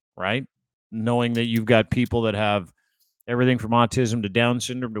interesting, right? Knowing that you've got people that have everything from autism to Down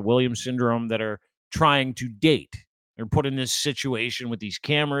syndrome to Williams syndrome, that are trying to date. They're put in this situation with these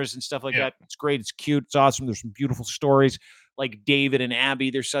cameras and stuff like that. It's great. It's cute. It's awesome. There's some beautiful stories like David and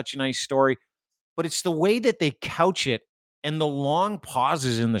Abby. They're such a nice story. But it's the way that they couch it and the long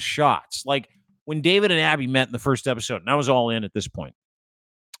pauses in the shots. Like when David and Abby met in the first episode, and I was all in at this point.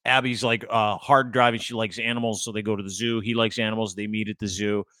 Abby's like hard driving. She likes animals, so they go to the zoo. He likes animals. They meet at the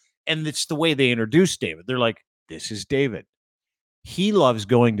zoo. And it's the way they introduce David. They're like, this is David. He loves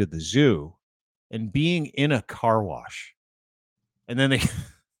going to the zoo and being in a car wash. And then they...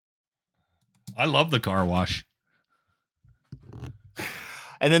 I love the car wash.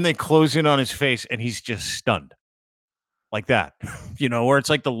 And then they close in on his face and he's just stunned. Like that. Where it's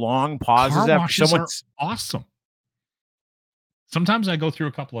like the long pauses car after someone's... awesome. Sometimes I go through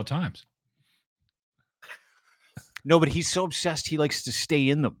a couple of times. No, but he's so obsessed, he likes to stay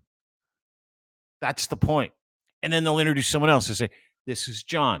in them. That's the point. And then they'll introduce someone else and say, this is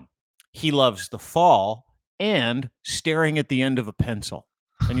John. He loves the fall and staring at the end of a pencil.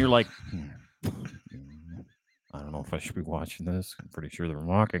 And you're like, I don't know if I should be watching this. I'm pretty sure they're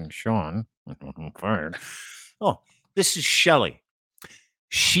mocking Sean. I'm fired. Oh, this is Shelley.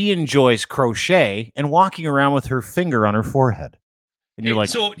 She enjoys crochet and walking around with her finger on her forehead. And you're like,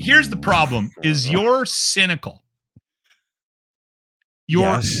 so here's the problem: is you're cynical.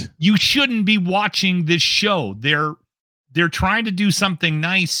 You shouldn't be watching this show. They're trying to do something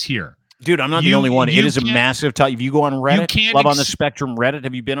nice here. Dude, I'm not the only one. It is a massive topic. If you go on Reddit, Love on the Spectrum Reddit,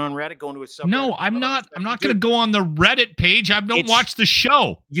 have you been on Reddit going to a subreddit? No, I'm not. I'm not going to go on the Reddit page. I don't watch the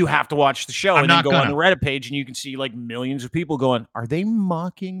show. You have to watch the show and then go on the Reddit page and you can see like millions of people going, are they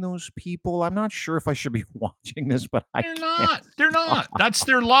mocking those people? I'm not sure if I should be watching this, but They're not. They're not. That's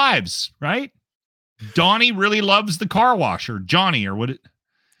their lives, right? Donnie really loves the car wash, or Johnny, or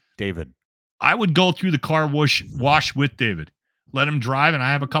David. I would go through the car wash with David. Let him drive, and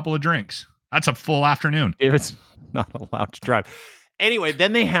I have a couple of drinks. That's a full afternoon. David's not allowed to drive. Anyway,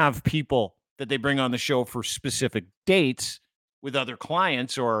 then they have people that they bring on the show for specific dates with other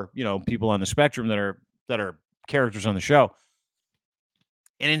clients or, people on the spectrum that are characters on the show.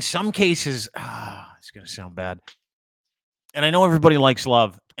 And in some cases, it's going to sound bad. And I know everybody likes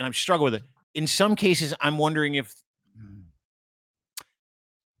love, and I'm struggling with it. In some cases, I'm wondering if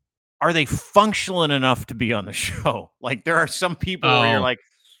are they functional enough to be on the show? Like there are some people where you're like,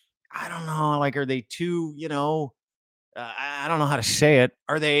 I don't know, like are they too, I don't know how to say it.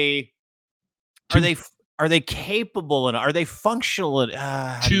 Are they capable and are they functional and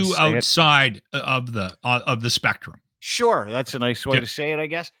too outside of the spectrum? Sure, that's a nice way to say it, I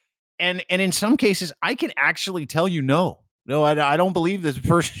guess. And in some cases, I can actually tell you no, I don't believe this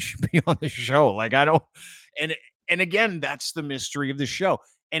person should be on the show. Like I don't, and again, that's the mystery of the show.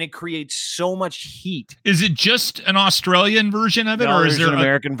 And it creates so much heat. Is it just an Australian version of it, or is there an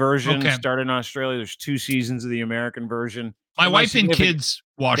American version? Okay. Started in Australia. There's 2 seasons of the American version. My wife and kids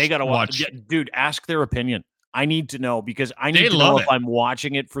watch. They gotta watch. Dude, ask their opinion. I need to know because I need to know if I'm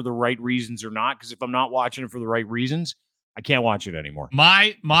watching it for the right reasons or not. Because if I'm not watching it for the right reasons, I can't watch it anymore.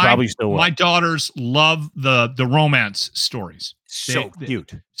 My daughters love the romance stories. So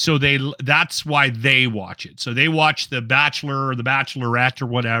cute. So that's why they watch it. So they watch The Bachelor or The Bachelorette or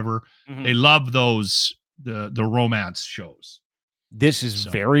whatever. Mm-hmm. They love those the romance shows. This is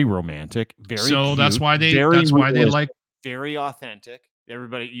very romantic. Very cute, that's why they like very authentic.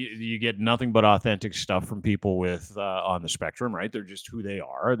 Everybody, you get nothing but authentic stuff from people with on the spectrum, right? They're just who they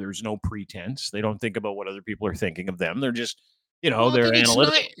are. There's no pretense. They don't think about what other people are thinking of them. They're just, they're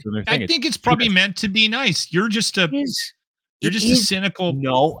analytical. I think it's probably meant to be nice. You're just a cynical.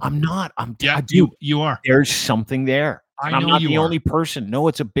 No, I'm not. You are. There's something there. I'm not the only person. No,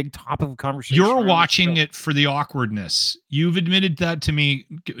 it's a big topic of conversation. You're watching it for the awkwardness. You've admitted that to me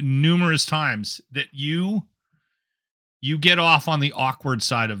numerous times that you get off on the awkward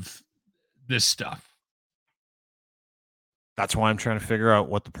side of this stuff. That's why I'm trying to figure out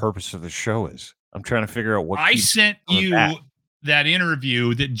what the purpose of the show is. I'm trying to figure out what I sent you that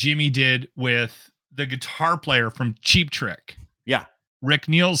interview that Jimmy did with the guitar player from Cheap Trick. Yeah. Rick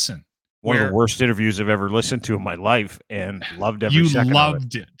Nielsen. One of the worst interviews I've ever listened to in my life and loved every second You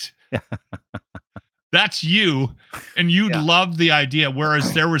loved it. That's you. And you loved the idea.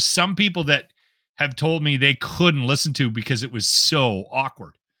 Whereas there were some people that have told me they couldn't listen to because it was so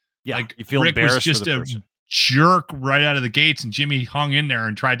awkward. Yeah, like you feel Rick embarrassed was just a jerk right out of the gates, and Jimmy hung in there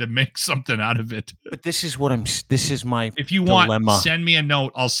and tried to make something out of it. But this is my if you dilemma. Want, send me a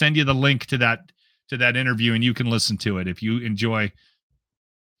note. I'll send you the link to that interview, and you can listen to it if you enjoy.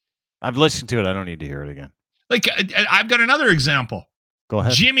 I've listened to it. I don't need to hear it again. Like I've got another example. Go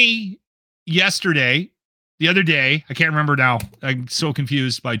ahead. Jimmy yesterday the other day, I can't remember now. I'm so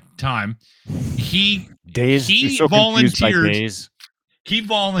confused by time. He so volunteered. Days. He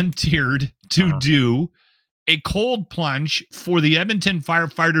volunteered to do a cold plunge for the Edmonton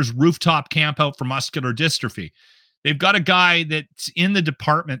firefighters' rooftop camp out for muscular dystrophy. They've got a guy that's in the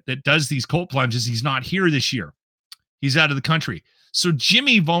department that does these cold plunges. He's not here this year. He's out of the country. So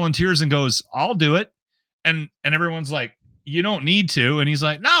Jimmy volunteers and goes, I'll do it. And everyone's like, you don't need to. And he's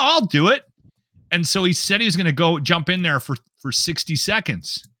like, no, I'll do it. And so he said he was going to go jump in there for 60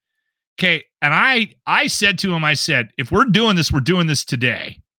 seconds. Okay. And I said to him, I said, if we're doing this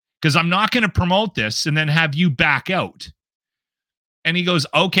today, because I'm not going to promote this and then have you back out. And he goes,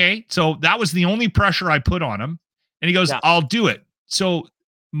 okay. So that was the only pressure I put on him. And he goes, I'll do it. So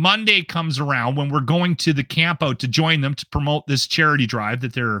Monday comes around when we're going to the camp out to join them to promote this charity drive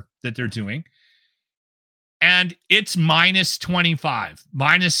that they're doing. And it's minus 25,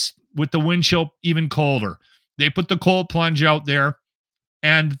 minus with the wind chill even colder. They put the cold plunge out there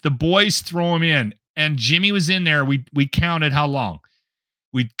and the boys throw him in. And Jimmy was in there. We counted how long.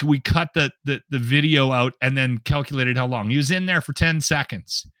 We cut the video out and then calculated how long. He was in there for 10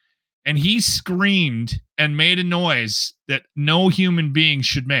 seconds. And he screamed and made a noise that no human being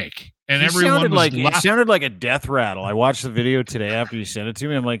should make. And everyone was laughing. It sounded like a death rattle. I watched the video today after you sent it to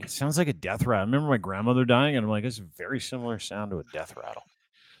me. I'm like, it sounds like a death rattle. I remember my grandmother dying, and I'm like, it's a very similar sound to a death rattle.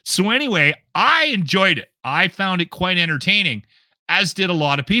 So anyway, I enjoyed it. I found it quite entertaining, as did a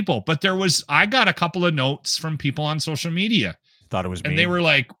lot of people. But I got a couple of notes from people on social media. Thought it was mean. And they were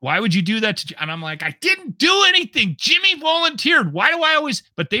like, why would you do that? And I'm like, I didn't do anything. Jimmy volunteered. Why do I always?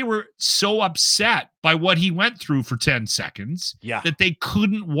 But they were so upset by what he went through for 10 seconds that they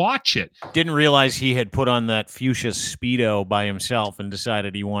couldn't watch it. Didn't realize he had put on that fuchsia Speedo by himself and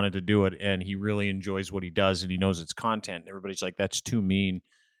decided he wanted to do it. And he really enjoys what he does and he knows its content. Everybody's like, that's too mean.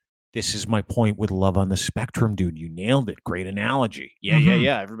 This is my point with Love on the Spectrum, dude. You nailed it. Great analogy.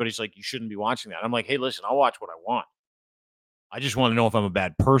 Yeah. Everybody's like, you shouldn't be watching that. I'm like, hey, listen, I'll watch what I want. I just want to know if I'm a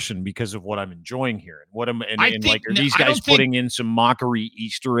bad person because of what I'm enjoying here. And what am are these guys putting in some mockery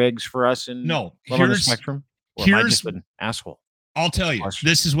Easter eggs for us in Love on the Spectrum? Or am I just an asshole? I'll tell you,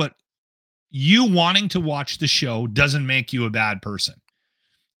 this is what you wanting to watch the show doesn't make you a bad person.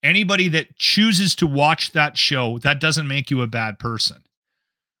 Anybody that chooses to watch that show, that doesn't make you a bad person.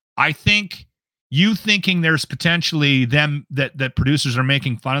 I think you thinking there's potentially them that producers are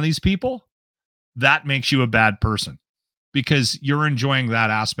making fun of these people, that makes you a bad person. Because you're enjoying that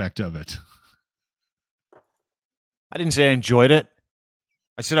aspect of it. I didn't say I enjoyed it.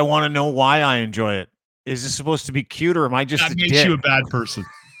 I said I want to know why I enjoy it. Is this supposed to be cute or am I just that makes you a bad person?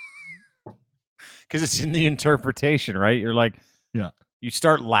 Because it's in the interpretation, right? You're like, you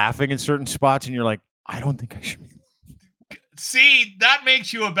start laughing in certain spots and you're like, I don't think I should. See, that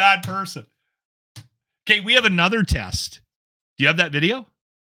makes you a bad person. Okay, we have another test. Do you have that video?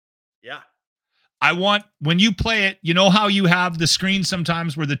 Yeah. I want, when you play it, you know how you have the screen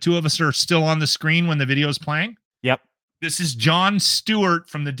sometimes where the two of us are still on the screen when the video is playing? Yep. This is John Stewart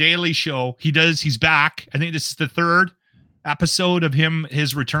from The Daily Show. He's back. I think this is the third episode of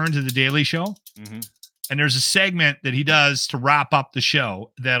his return to The Daily Show. Mm-hmm. And there's a segment that he does to wrap up the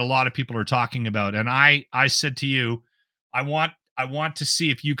show that a lot of people are talking about. And I said to you, I want to see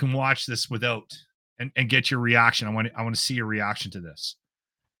if you can watch this without and get your reaction. I want to see your reaction to this.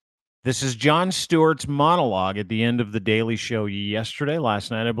 This is John Stewart's monologue at the end of The Daily Show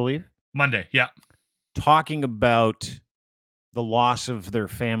last night, I believe. Monday, yeah. Talking about the loss of their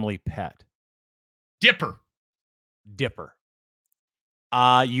family pet. Dipper.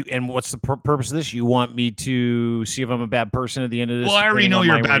 And what's the purpose of this? You want me to see if I'm a bad person at the end of this? Well, I already know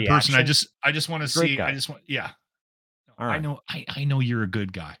you're a bad person. I just want to see. Guy. All right. I know you're a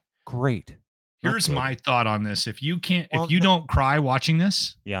good guy. Great. Here's my thought on this. If you don't cry watching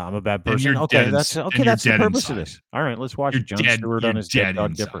this, I'm a bad person. That's the purpose of this. All right, let's watch John Stewart on his dead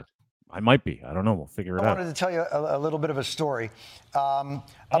dog Dipper. I might be. I don't know. We'll figure it out. I wanted to tell you a little bit of a story. About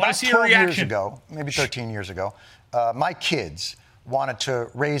 12 years ago, maybe 13 years ago, my kids wanted to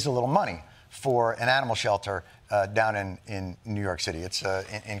raise a little money for an animal shelter down in New York City. It's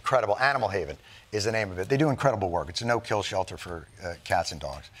incredible. Animal Haven is the name of it. They do incredible work. It's a no-kill shelter for cats and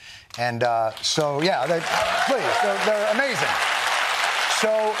dogs. And they're amazing.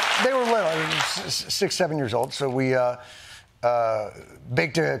 So they were little, 6, 7 years old. So we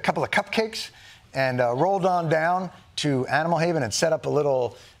baked a couple of cupcakes and rolled on down to Animal Haven and set up a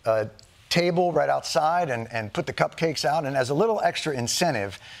little table right outside and put the cupcakes out. And as a little extra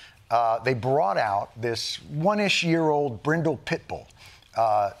incentive, they brought out this 1-ish-year-old brindle pit bull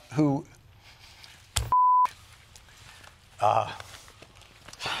who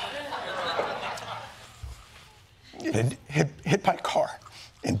hit by a car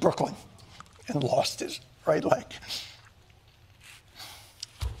in Brooklyn and lost his right leg.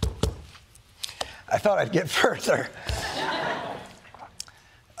 I thought I'd get further.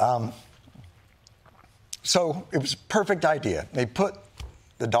 So it was a perfect idea. They put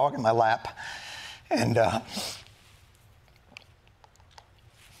the dog in my lap, and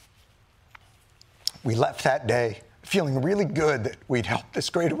we left that day feeling really good that we'd helped this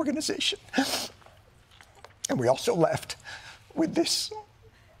great organization. And we also left with this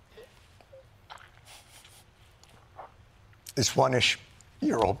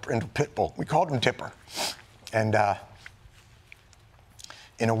one-ish-year-old brindle pit bull. We called him Dipper. And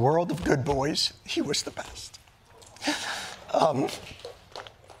in a world of good boys, he was the best.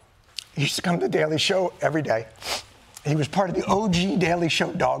 He used to come to the Daily Show every day. He was part of the OG Daily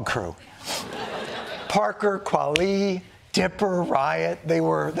Show dog crew. Parker, Quali, Dipper, Riot, they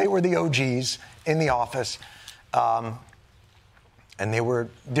were the OGs in the office. And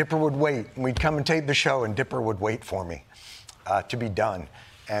Dipper would wait. And we'd come and tape the show, and Dipper would wait for me to be done.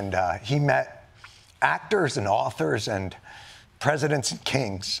 And he met actors and authors and presidents and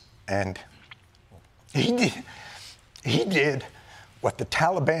kings. And he did what the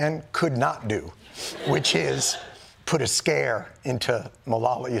Taliban could not do, which is put a scare into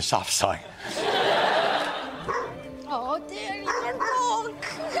Malala Yousafzai. Oh, dear little dog.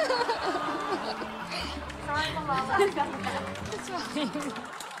 Sorry, Malala. It's fine.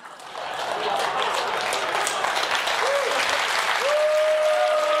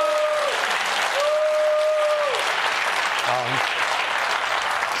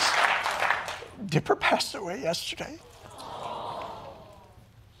 Dipper passed away yesterday.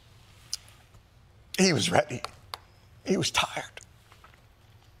 He was ready. He was tired.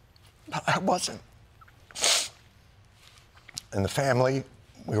 But I wasn't. And the family,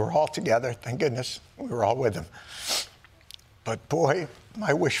 we were all together, thank goodness. We were all with him. But boy,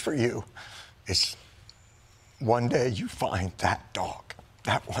 my wish for you is one day you find that dog,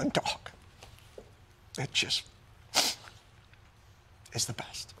 that one dog. It just is the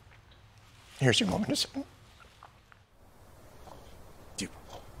best. Here's your moment to sing. Dipper,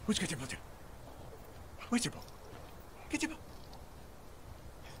 who's got Dipper? Where's Dipper? Get Dipper.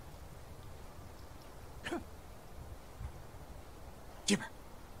 Come. Dipper,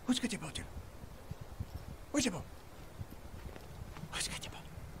 who's got Dipper? Where's Dipper? Who's got Dipper?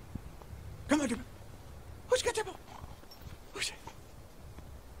 Come on, Dipper. Who's got Dipper?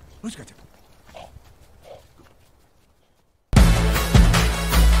 Who's got Dipper?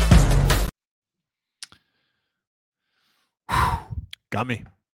 Got me.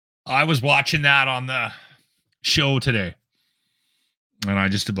 I was watching that on the show today, and I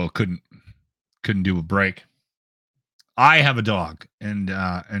just about couldn't do a break. I have a dog, and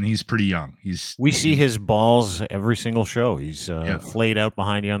he's pretty young. We see his balls every single show. He's flayed out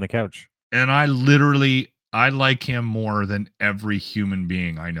behind you on the couch. And I like him more than every human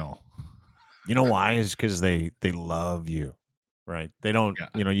being I know. You know why? Is because they love you, right? They don't.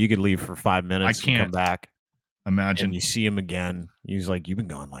 Yeah. You could leave for 5 minutes and come back. Imagine. And you see him again. He's like, "You've been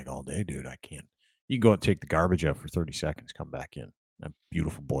gone like all day, dude. I can't." You go and take the garbage out for 30 seconds, come back in. That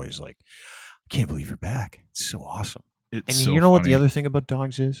beautiful boy is like, "I can't believe you're back. It's so awesome." And so you know funny. What the other thing about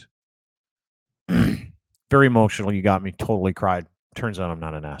dogs is? Very emotional. You got me. Totally cried. Turns out I'm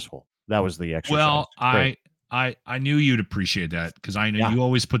not an asshole. That was the exercise. Well, I knew you'd appreciate that because I know you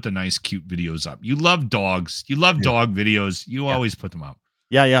always put the nice, cute videos up. You love dogs. You love dog videos. You always put them up.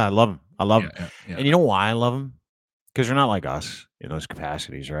 Yeah, I love them. I love them. Yeah. And you know why I love them? Because they're not like us in those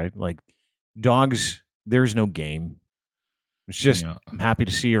capacities, right? Like dogs, there's no game. It's just I'm happy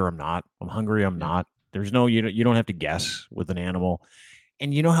to see her. I'm not. I'm hungry. I'm not. There's no you don't have to guess with an animal.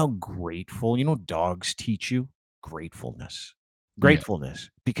 And you know how grateful, dogs teach you gratefulness.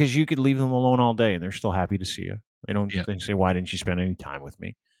 Because you could leave them alone all day and they're still happy to see you. They say, "Why didn't you spend any time with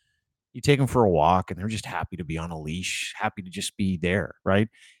me?" You take them for a walk and they're just happy to be on a leash, happy to just be there, right?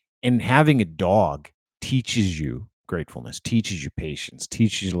 And having a dog teaches you gratefulness, teaches you patience,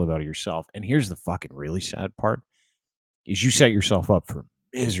 teaches you to live out of yourself. And here's the fucking really sad part is you set yourself up for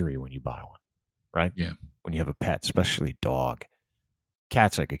misery when you buy one, right? Yeah. When you have a pet, especially a dog.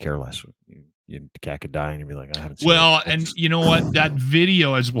 Cats, I could care less. The cat could die and you'd be like, I haven't seen it. And you know what? That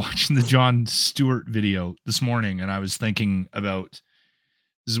video, I was watching the John Stewart video this morning and I was thinking about,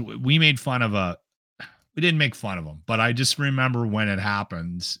 we made fun of we didn't make fun of him, but I just remember when it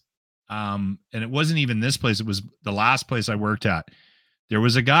happened. And it wasn't even this place. It was the last place I worked at. There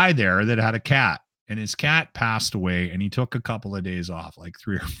was a guy there that had a cat and his cat passed away and he took a couple of days off, like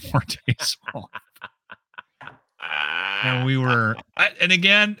 3 or 4 days off. And we were, and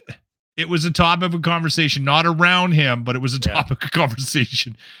again, It was a topic of conversation, not around him, but it was a topic of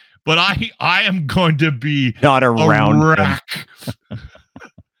conversation. But I am going to be not around a wreck.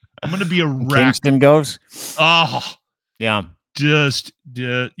 I'm going to be a wreck. Kingston goes. Oh, yeah. Just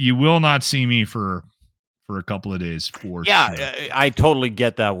you will not see me for a couple of days. For sure. I totally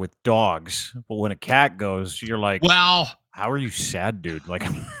get that with dogs, but when a cat goes, you're like, well, how are you sad, dude? Like,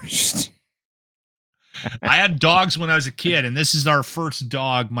 I had dogs when I was a kid, and this is our first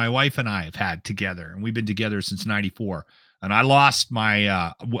dog my wife and I have had together, and we've been together since '94. And I lost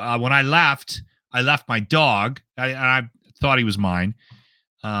my when I left my dog. I thought he was mine,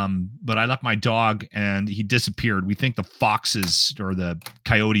 but I left my dog, and he disappeared. We think the foxes or the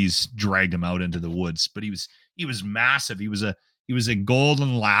coyotes dragged him out into the woods, but he was massive. He was a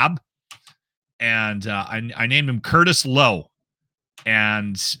golden lab, and I named him Curtis Lowe.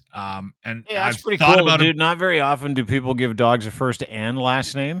 And that's pretty cool, dude. Not very often do people give dogs a first and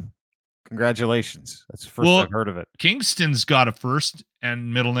last name. Congratulations. That's the first I've heard of it. Kingston's got a first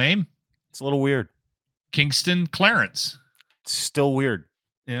and middle name. It's a little weird. Kingston Clarence. It's still weird.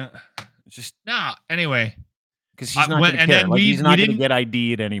 Yeah. It's just anyway. Because he's not going to care. He's not going to get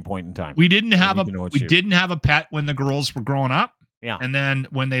ID at any point in time. We didn't have a pet when the girls were growing up. Yeah. And then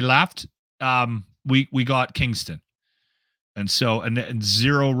when they left, we got Kingston. And so, and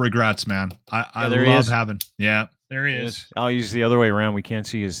zero regrets, man. I love having. Yeah, there he is. I'll use the other way around. We can't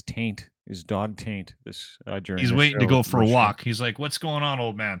see his taint, his dog taint. During he's waiting to go for a walk. He's like, "What's going on,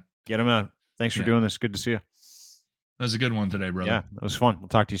 old man?" Get him out. Thanks for doing this. Good to see you. That was a good one today, brother. Yeah, that was fun. We'll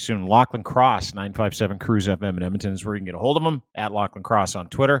talk to you soon. Lochlin Cross 957 Cruise FM in Edmonton is where you can get a hold of him at Lochlin Cross on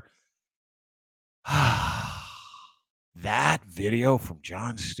Twitter. That video from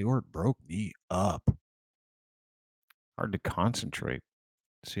John Stewart broke me up. Hard to concentrate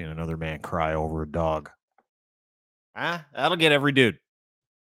seeing another man cry over a dog. That'll get every dude.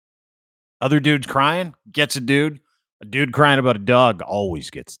 Other dudes crying gets a dude. A dude crying about a dog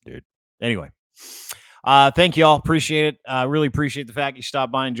always gets a dude. Anyway, thank you all. Appreciate it. Really appreciate the fact you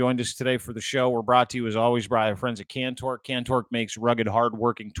stopped by and joined us today for the show. We're brought to you, as always, by our friends at Cantork. Cantork makes rugged,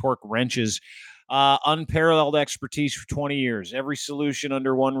 hard-working torque wrenches. Unparalleled expertise for 20 years. Every solution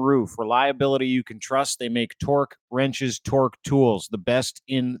under one roof. Reliability you can trust. They make torque wrenches, torque tools, the best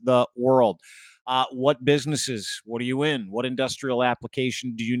in the world. What businesses? What are you in? What industrial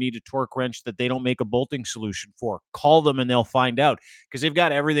application do you need a torque wrench that they don't make a bolting solution for? Call them and they'll find out, because they've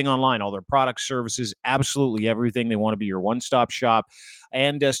got everything online, all their products, services, absolutely everything. They want to be your one-stop shop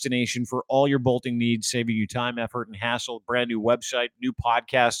and destination for all your bolting needs, saving you time, effort, and hassle. Brand new website, new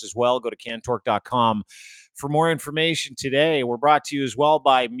podcast as well. Go to cantork.com for more information. Today, we're brought to you as well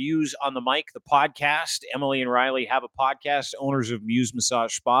by Muse on the Mic, the podcast. Emily and Riley have a podcast, owners of Muse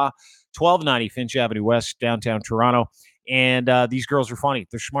Massage Spa, 1290 Finch Avenue West, downtown Toronto. And these girls are funny.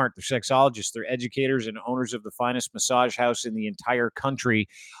 They're smart. They're sexologists. They're educators and owners of the finest massage house in the entire country.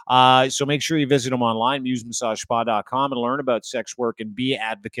 So make sure you visit them online, musemassagespa.com, and learn about sex work and be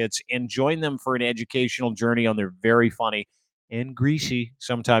advocates, and join them for an educational journey on their very funny and greasy,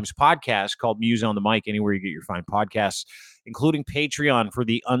 sometimes, podcast called Muse on the Mic, anywhere you get your fine podcasts, including Patreon for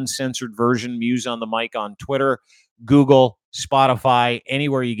the uncensored version, Muse on the Mic on Twitter, Google, Spotify,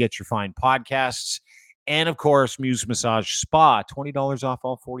 anywhere you get your fine podcasts. And, of course, Muse Massage Spa, $20 off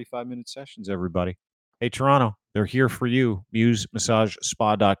all 45-minute sessions, everybody. Hey, Toronto, they're here for you,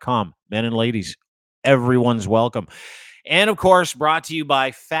 musemassagespa.com. Men and ladies, everyone's welcome. And, of course, brought to you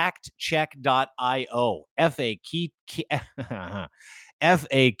by factcheck.io,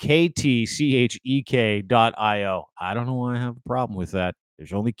 FAKTCHEK.io. I don't know why I have a problem with that.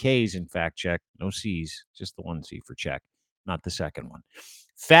 There's only K's in fact check, no C's, just the one C for check, not the second one.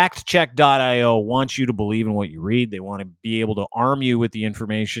 Factcheck.io wants you to believe in what you read. They want to be able to arm you with the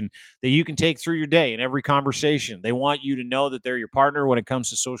information that you can take through your day in every conversation. They want you to know that they're your partner when it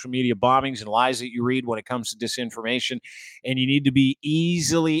comes to social media bombings and lies that you read, when it comes to disinformation. And you need to be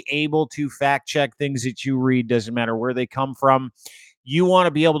easily able to fact check things that you read, doesn't matter where they come from. You want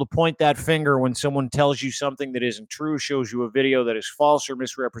to be able to point that finger when someone tells you something that isn't true, shows you a video that is false or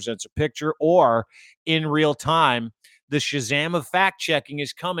misrepresents a picture, or in real time, the Shazam of fact-checking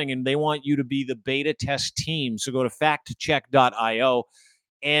is coming, and they want you to be the beta test team. So go to factcheck.io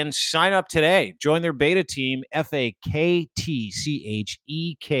and sign up today. Join their beta team,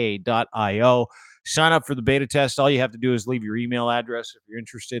 FAKTCHEK.io. Sign up for the beta test. All you have to do is leave your email address if you're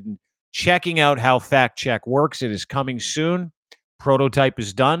interested in checking out how fact-check works. It is coming soon. Prototype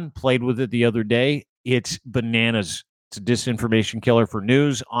is done. Played with it the other day. It's bananas. It's a disinformation killer for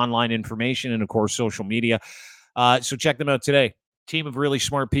news, online information, and, of course, social media. So check them out today. Team of really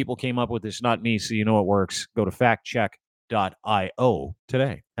smart people came up with this, not me, so you know it works. Go to factcheck.io.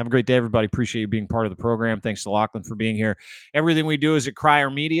 today. Have a great day, everybody. Appreciate you being part of the program. Thanks to Lochlin for being here. Everything we do is at Crier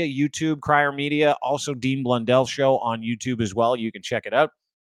Media, YouTube, Crier Media, also Dean Blundell Show on YouTube as well. You can check it out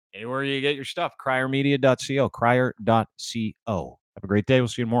anywhere you get your stuff, criermedia.co, crier.co. Have a great day. We'll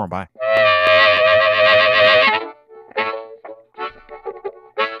see you tomorrow. Bye.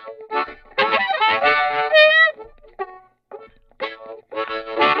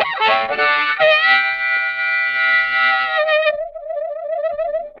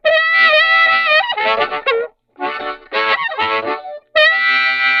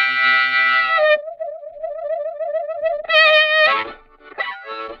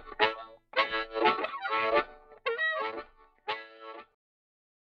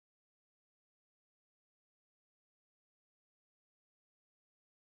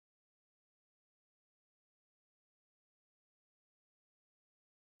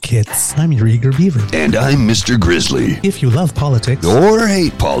 Kids, I'm your eager beaver. And I'm Mr. Grizzly. If you love politics or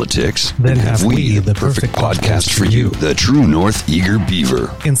hate politics, then have we the perfect podcast for you. The True North Eager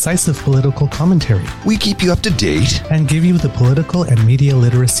Beaver. Incisive political commentary. We keep you up to date and give you the political and media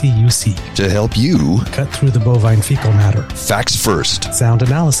literacy you seek to help you cut through the bovine fecal matter. Facts first. Sound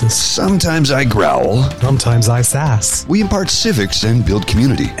analysis. Sometimes I growl. Sometimes I sass. We impart civics and build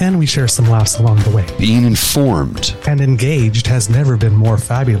community. And we share some laughs along the way. Being informed and engaged has never been more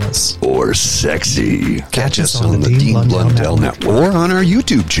fabulous. Or sexy. Catch us on the Dean Blundell Network. Or on our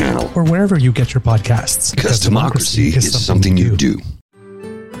YouTube channel. Or wherever you get your podcasts. Because democracy is something you do.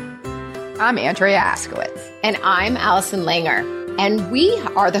 I'm Andrea Askowitz. And I'm Allison Langer. And we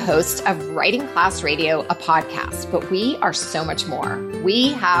are the hosts of Writing Class Radio, a podcast, but we are so much more.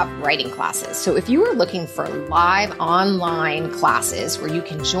 We have writing classes. So if you are looking for live online classes where you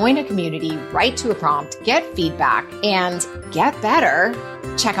can join a community, write to a prompt, get feedback, and get better,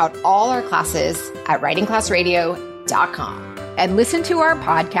 check out all our classes at writingclassradio.com. And listen to our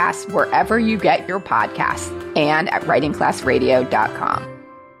podcast wherever you get your podcasts and at writingclassradio.com.